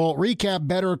 We'll recap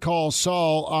Better Call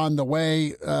Saul on the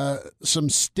way. Some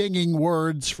stinging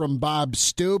words from Bob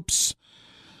Stoops,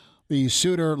 the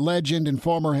Sooner legend and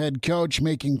former head coach,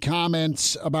 making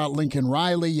comments about Lincoln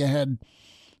Riley. You had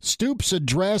Stoops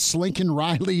address Lincoln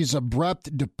Riley's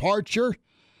abrupt departure.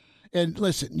 And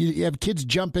listen, you have kids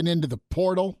jumping into the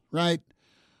portal, right?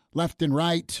 Left and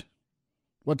right.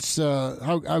 What's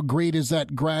how great is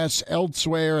that grass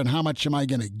elsewhere, and how much am I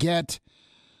going to get?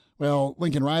 Well,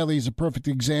 Lincoln Riley is a perfect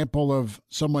example of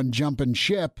someone jumping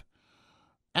ship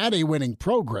at a winning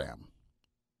program.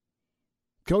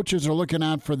 Coaches are looking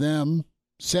out for them.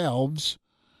 themselves,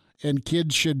 and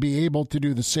kids should be able to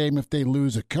do the same if they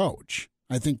lose a coach.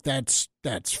 I think that's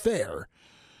fair.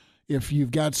 If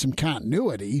you've got some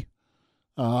continuity,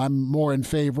 I'm more in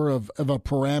favor of a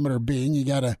parameter being you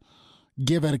got to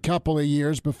give it a couple of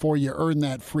years before you earn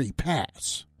that free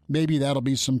pass. Maybe that'll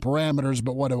be some parameters,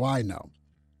 but what do I know?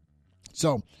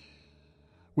 So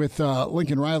with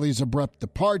Lincoln Riley's abrupt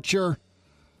departure,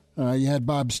 you had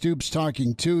Bob Stoops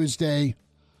talking Tuesday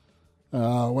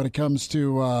when it comes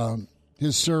to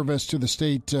his service to the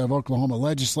state of Oklahoma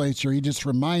legislature. He just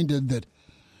reminded that,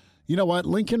 you know what,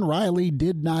 Lincoln Riley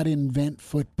did not invent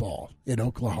football in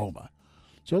Oklahoma.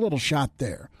 So a little shot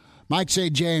there. Mike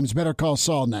St. James, Better Call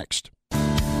Saul next.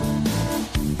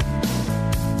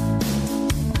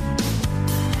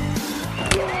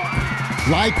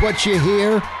 Like what you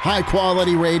hear?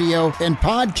 High-quality radio and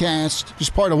podcast is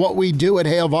part of what we do at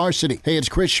Hail Varsity. Hey, it's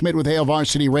Chris Schmidt with Hail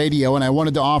Varsity Radio, and I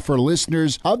wanted to offer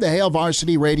listeners of the Hail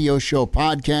Varsity Radio Show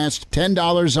podcast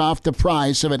 $10 off the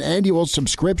price of an annual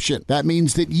subscription. That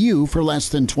means that you, for less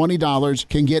than $20,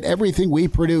 can get everything we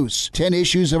produce. 10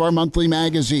 issues of our monthly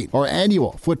magazine, our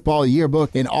annual football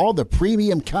yearbook, and all the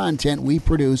premium content we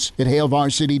produce at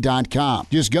HailVarsity.com.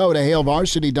 Just go to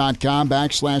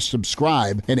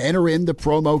HailVarsity.com/subscribe and enter in the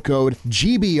promo code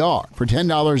GBR for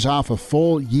 $10 off a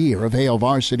full year of Hail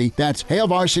Varsity. That's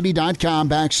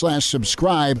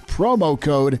HailVarsity.com/subscribe, promo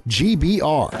code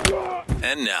GBR.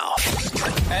 And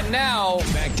now,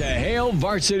 back to Hail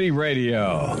Varsity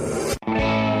Radio.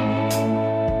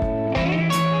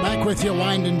 Back with you,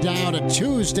 winding down a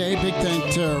Tuesday. Big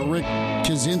thank to Rick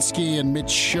Kaczynski and Mitch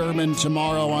Sherman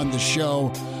tomorrow on the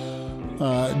show.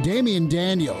 Damian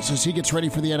Daniels, as he gets ready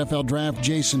for the NFL draft.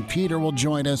 Jason Peter will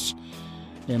join us.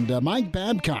 And Mike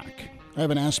Babcock. I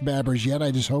haven't asked Babbers yet. I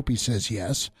just hope he says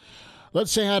yes.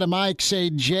 Let's say hi to Mike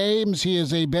St. James. He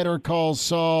is a Better Call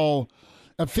Saul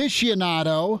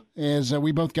aficionado, as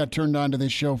we both got turned on to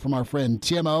this show from our friend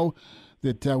Timo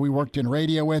that we worked in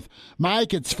radio with.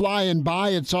 Mike, it's flying by.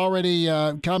 It's already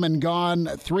come and gone,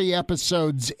 3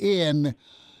 episodes in.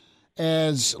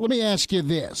 Let me ask you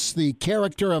this. The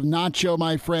character of Nacho,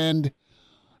 my friend,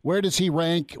 where does he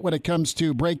rank when it comes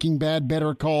to Breaking Bad,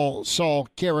 Better Call Saul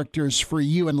characters for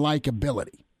you in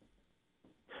likability?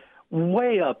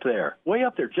 Way up there. Way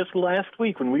up there. Just last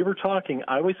week when we were talking,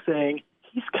 I was saying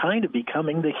he's kind of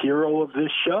becoming the hero of this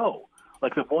show,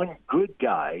 like the one good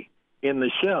guy in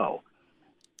the show.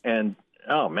 And,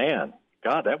 oh, man,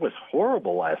 God, that was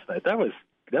horrible last night. That was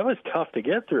tough to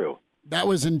get through. That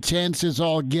was intense as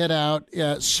all get out.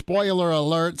 Spoiler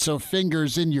alert, so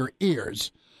fingers in your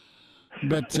ears.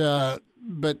 But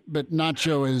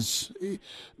Nacho is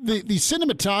the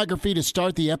cinematography to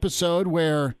start the episode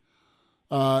where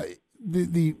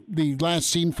the last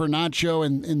scene for Nacho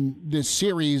in this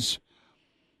series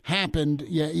happened.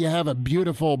 You have a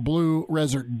beautiful blue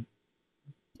desert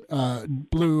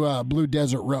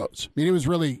rose. I mean, it was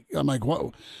really. I'm like,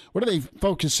 what are they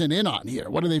focusing in on here?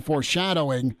 What are they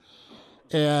foreshadowing?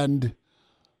 And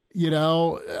you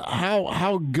know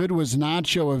how good was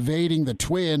Nacho evading the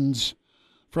twins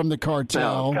from the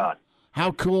cartel? Oh, God.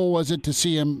 How cool was it to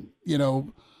see him,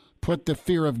 put the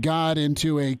fear of God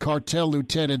into a cartel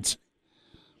lieutenant's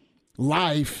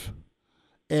life,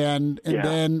 and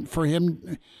then for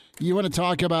him, you want to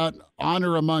talk about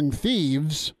honor among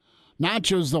thieves.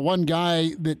 Nacho's the one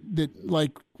guy that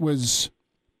like was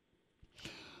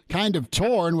kind of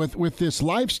torn with this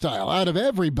lifestyle out of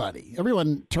everybody.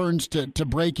 Everyone turns to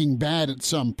Breaking Bad at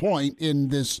some point in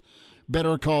this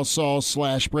Better Call Saul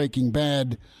 / Breaking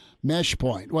Bad mesh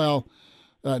point. Well,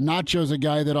 Nacho's a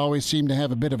guy that always seemed to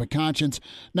have a bit of a conscience.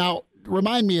 Now,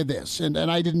 remind me of this, and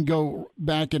I didn't go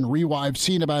back and rewind. I've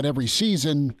seen every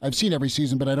season,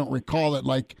 but I don't recall it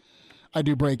like I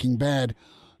do Breaking Bad.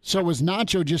 So was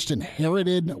Nacho just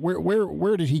inherited?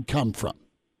 Where did he come from?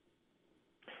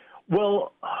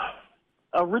 Well,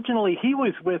 originally he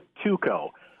was with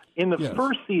Tuco. In the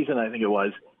first season, I think it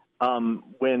was,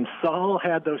 when Saul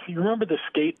had those, you remember the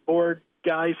skateboard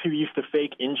guys who used to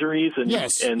fake injuries and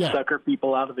sucker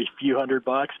people out of a few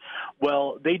 $100?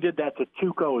 Well, they did that to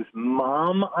Tuco's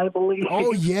mom, I believe.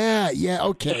 Oh, yeah,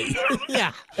 okay.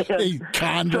 Yeah, they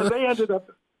conned her. So they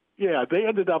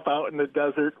ended up out in the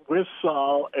desert with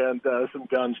Saul and some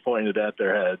guns pointed at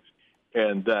their heads.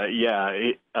 And,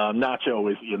 Nacho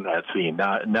was in that scene.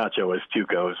 Nacho is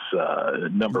Tuco's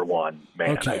number one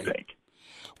man, I think.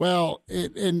 Well,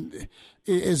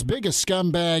 as big a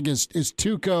scumbag as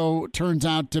Tuco turns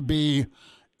out to be,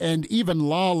 and even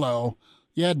Lalo,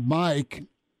 you had Mike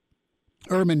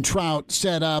Ehrmantraut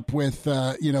set up with,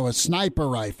 a sniper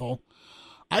rifle.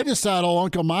 I just thought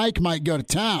Uncle Mike might go to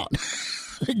town.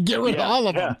 Get rid of all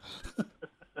of them.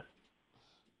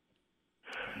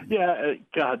 Yeah,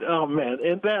 God, oh man,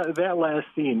 and that last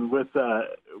scene with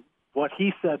what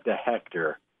he said to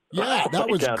Hector. Yeah, that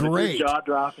was great. Jaw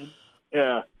dropping.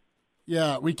 Yeah.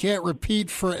 Yeah, we can't repeat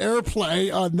for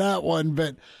airplay on that one,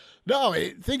 but no,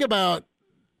 think about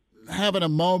having a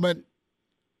moment,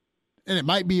 and it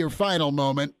might be your final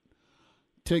moment,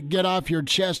 to get off your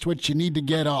chest what you need to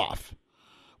get off.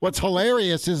 What's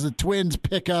hilarious is the twins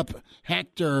pick up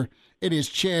Hector in his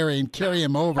chair and carry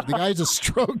him over. The guy's a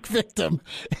stroke victim,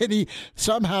 and he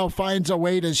somehow finds a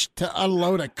way to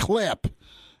unload a clip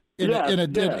in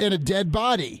a dead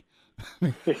body.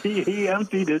 he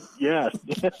emptied it. Yes.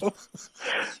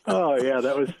 Oh yeah,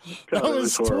 that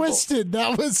was twisted.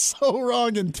 That was so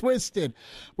wrong and twisted.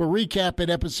 We're recapping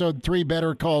episode 3,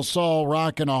 Better Call Saul,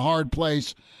 Rock in a Hard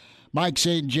Place. Mike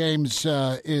St. James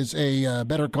is a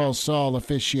Better Call Saul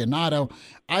aficionado.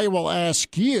 I will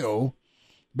ask you,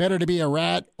 better to be a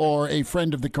rat or a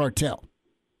friend of the cartel?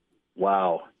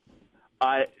 Wow,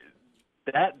 that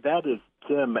is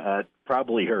Kim at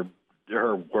probably her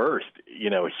worst. You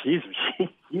know, she's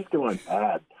doing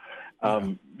bad.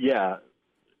 Yeah.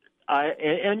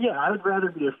 I would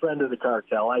rather be a friend of the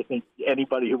cartel. I think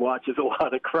anybody who watches a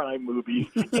lot of crime movies,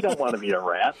 you don't want to be a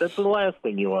rat. That's the last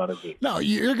thing you want to be. No,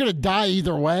 you're going to die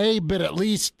either way, but at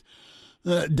least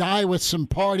die with some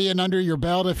partying under your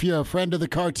belt if you're a friend of the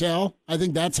cartel. I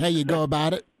think that's how you go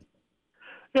about it.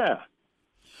 Yeah.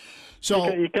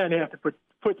 So you kind of have to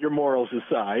put your morals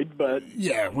aside, but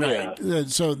yeah, right. Yeah.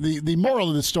 So the moral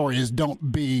of the story is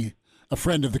don't be a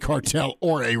friend of the cartel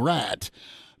or a rat.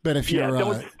 But if you're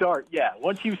don't start. Yeah,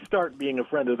 once you start being a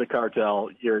friend of the cartel,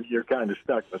 you're kind of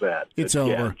stuck with that. It's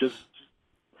over.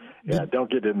 Don't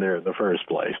get in there in the first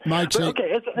place.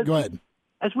 Okay, go ahead.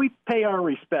 As we pay our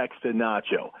respects to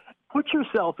Nacho, put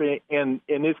yourself in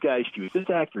this guy's shoes. This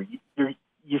actor,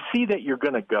 you see that you're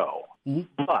going to go,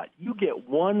 but you get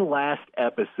one last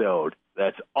episode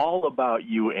that's all about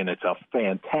you, and it's a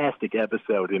fantastic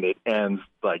episode, and it ends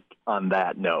like on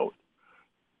that note.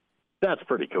 That's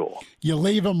pretty cool. You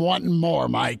leave them wanting more,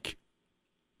 Mike.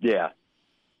 Yeah.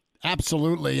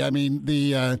 Absolutely. I mean,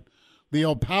 the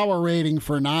old power rating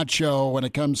for Nacho when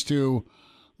it comes to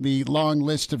the long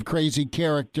list of crazy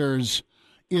characters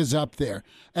is up there.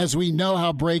 As we know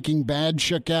how Breaking Bad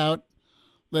shook out,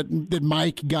 that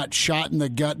Mike got shot in the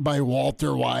gut by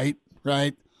Walter White,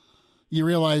 right? You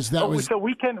realize that was... So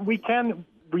we can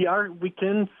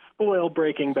spoil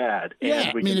Breaking Bad.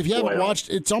 Yeah, I mean, if you haven't watched,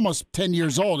 it's almost 10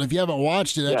 years old. If you haven't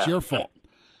watched it, that's your fault.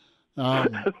 There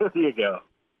you go.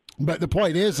 But the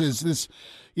point is this,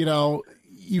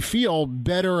 you feel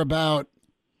better about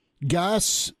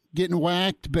Gus getting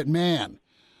whacked, but man,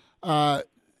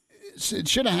 it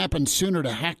should have happened sooner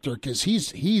to Hector because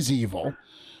he's evil.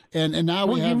 And now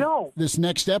we have this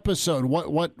next episode.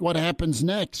 What happens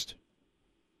next?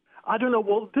 I don't know.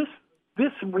 Well,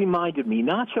 this reminded me,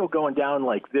 Nacho going down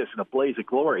like this in a blaze of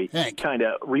glory kind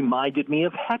of reminded me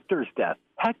of Hector's death.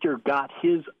 Hector got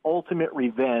his ultimate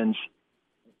revenge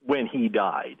when he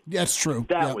died. That's true.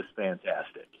 That was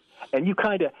fantastic. And you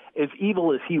kind of, as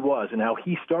evil as he was and how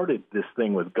he started this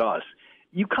thing with Gus,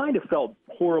 you kind of felt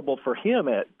horrible for him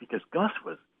because Gus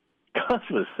was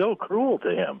so cruel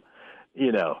to him,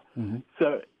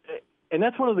 So, and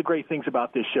that's one of the great things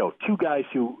about this show. Two guys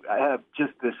who have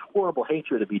just this horrible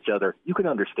hatred of each other. You can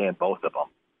understand both of them.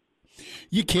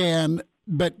 You can,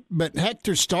 but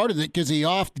Hector started it because he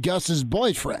offed Gus's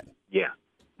boyfriend. Yeah.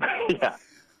 Yeah.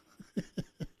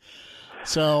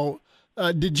 So,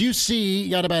 did you see,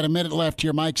 you got about a minute left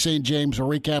here, Mike St. James,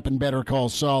 we're recapping Better Call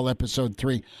Saul, episode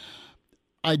 3.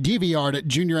 I DVR'd it,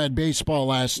 Junior had baseball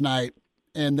last night,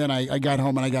 and then I got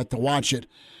home and I got to watch it.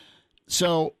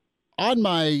 So, on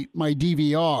my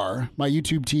DVR, my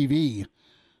YouTube TV,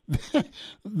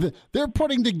 they're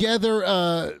putting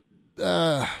together,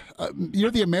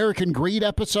 the American Greed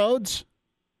episodes?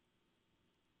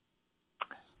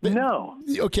 No.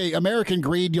 Okay, American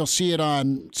Greed, you'll see it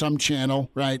on some channel,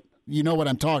 right? You know what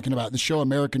I'm talking about, the show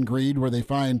American Greed, where they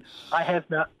find... I have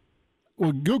not.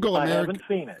 Well, Google American... I haven't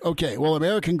seen it. Okay, well,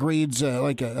 American Greed's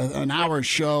like an hour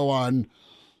show on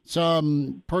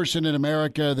some person in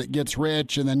America that gets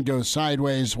rich and then goes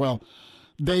sideways. Well,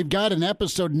 they've got an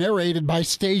episode narrated by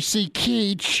Stacy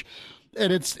Keach,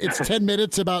 and it's 10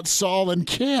 minutes about Saul and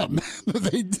Kim.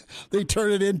 They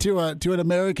turn it into an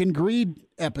American Greed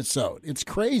episode. It's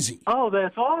crazy. Oh,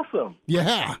 that's awesome.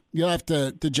 Yeah. You'll have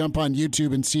to jump on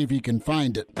YouTube and see if you can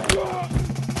find it.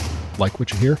 Like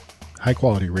what you hear?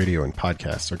 High-quality radio and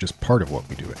podcasts are just part of what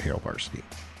we do at Hail Varsity.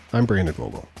 I'm Brandon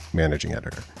Vogel, managing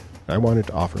editor. I wanted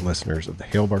to offer listeners of the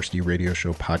Hail Varsity Radio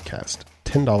Show podcast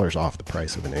 $10 off the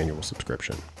price of an annual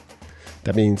subscription.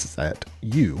 That means that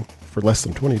you, for less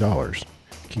than $20,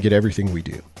 can get everything we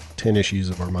do, 10 issues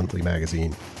of our monthly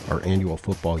magazine, our annual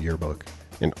football yearbook,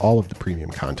 and all of the premium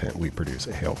content we produce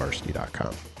at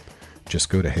HailVarsity.com. Just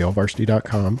go to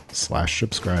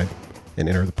HailVarsity.com/subscribe and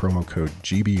enter the promo code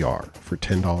GBR for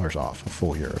 $10 off a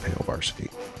full year of Hail Varsity.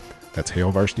 That's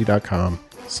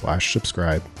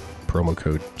HailVarsity.com/subscribe, promo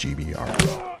code GBR.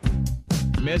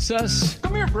 Miss us?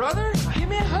 Come here, brother. Give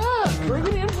me a hug. Bring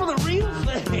it in for the real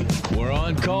thing. We're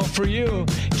on call for you.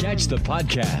 Catch the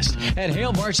podcast at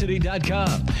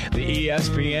HailVarsity.com, the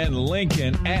ESPN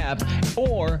Lincoln app,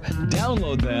 or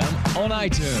download them on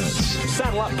iTunes.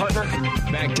 Saddle up, partner.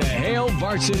 Back to Hail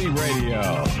Varsity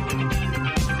Radio.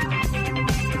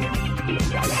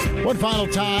 One final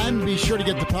time, be sure to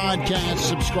get the podcast,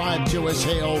 subscribe to us,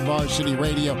 Hail Varsity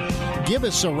Radio. Give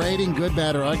us a rating, good,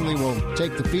 bad, or ugly. We'll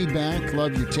take the feedback,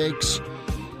 love your takes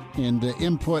and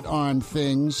input on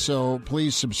things. So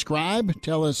please subscribe.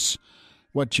 Tell us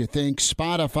what you think.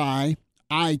 Spotify,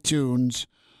 iTunes,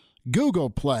 Google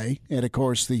Play, and, of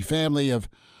course, the family of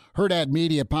Hurrdat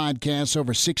Media podcasts,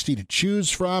 over 60 to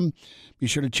choose from. Be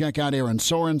sure to check out Aaron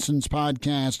Sorensen's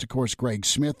podcast. Of course, Greg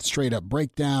Smith, Straight Up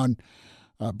Breakdown.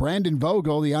 Brandon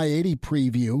Vogel, the I-80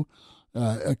 preview.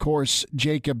 Of course,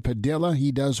 Jacob Padilla,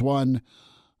 he does one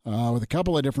with a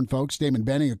couple of different folks. Damon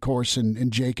Benning, of course,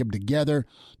 and Jacob together.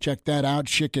 Check that out.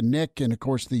 Schick and Nick, and, of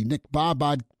course, the Nick Bob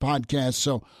podcast.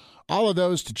 So all of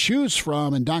those to choose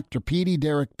from. And Dr. Petey,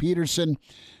 Derek Peterson,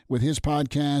 with his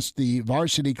podcast, the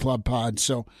Varsity Club Pod.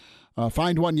 So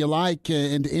find one you like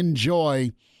and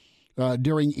enjoy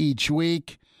during each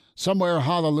week. Somewhere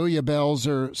hallelujah bells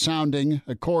are sounding.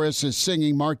 A chorus is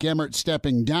singing. Mark Emmert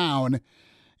stepping down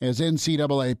as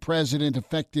NCAA president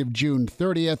effective June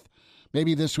 30th.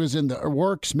 Maybe this was in the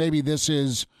works. Maybe this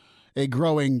is a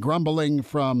growing grumbling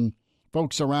from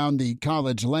folks around the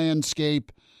college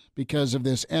landscape because of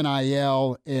this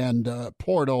NIL and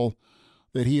portal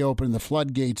that he opened the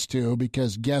floodgates to.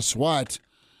 Because guess what?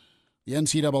 The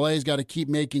NCAA's got to keep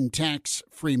making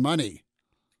tax-free money,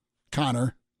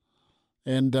 Connor.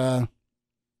 And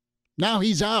now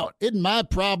he's out. Isn't my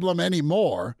problem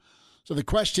anymore. So the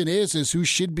question is who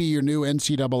should be your new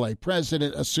NCAA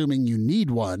president, assuming you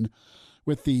need one?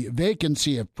 With the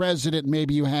vacancy of president,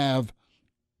 maybe you have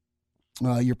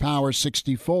your Power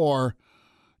 64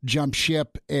 jump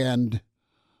ship and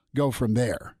go from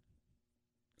there.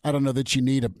 I don't know that you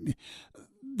need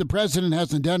the president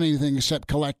hasn't done anything except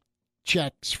collect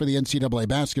checks for the NCAA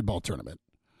basketball tournament.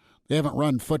 They haven't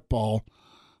run football.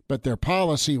 But their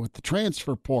policy with the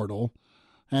transfer portal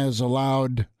has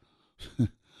allowed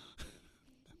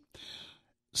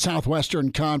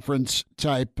Southwestern Conference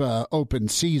type open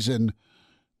season,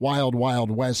 wild,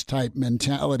 wild west type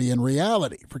mentality and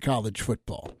reality for college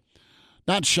football.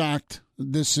 Not shocked.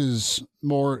 This is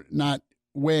more not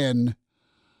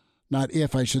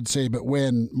if I should say, but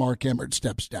when Mark Emmert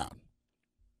steps down.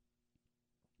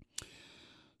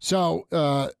 So,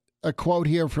 a quote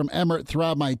here from Emmert: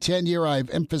 "Throughout my tenure, I've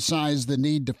emphasized the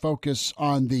need to focus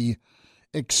on the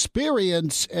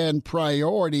experience and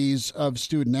priorities of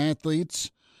student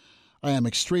athletes. I am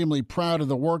extremely proud of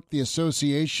the work the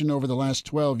association over the last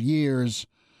 12 years,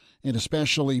 and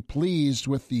especially pleased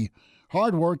with the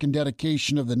hard work and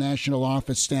dedication of the national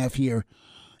office staff here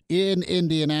in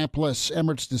Indianapolis."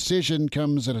 Emmert's decision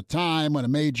comes at a time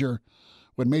when major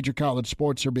college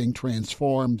sports are being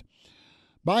transformed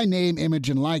by name, image,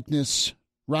 and likeness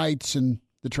rights and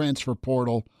the transfer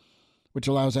portal, which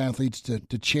allows athletes to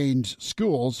change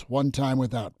schools one time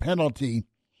without penalty.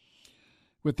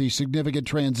 With the significant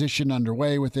transition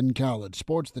underway within college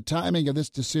sports, the timing of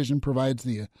this decision provides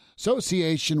the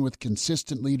association with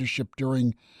consistent leadership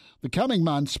during the coming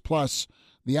months, plus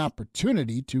the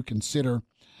opportunity to consider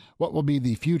what will be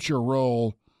the future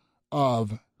role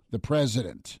of the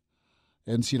president.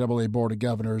 NCAA Board of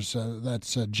Governors,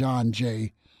 that's John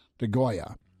J.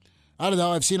 DeGoya. I don't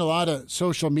know, I've seen a lot of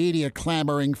social media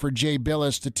clamoring for Jay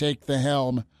Billis to take the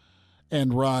helm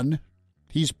and run.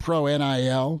 He's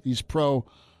pro-NIL. He's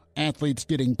pro-athletes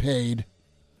getting paid.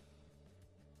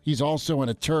 He's also an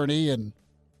attorney and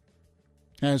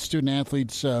has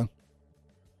student-athletes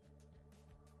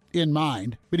in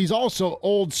mind. But he's also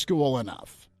old school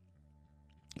enough.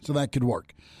 So that could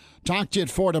work. Talk to you at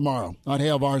 4 tomorrow on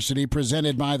Hail Varsity,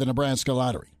 presented by the Nebraska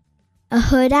Lottery. A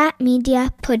Hurrdat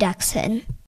Media Production.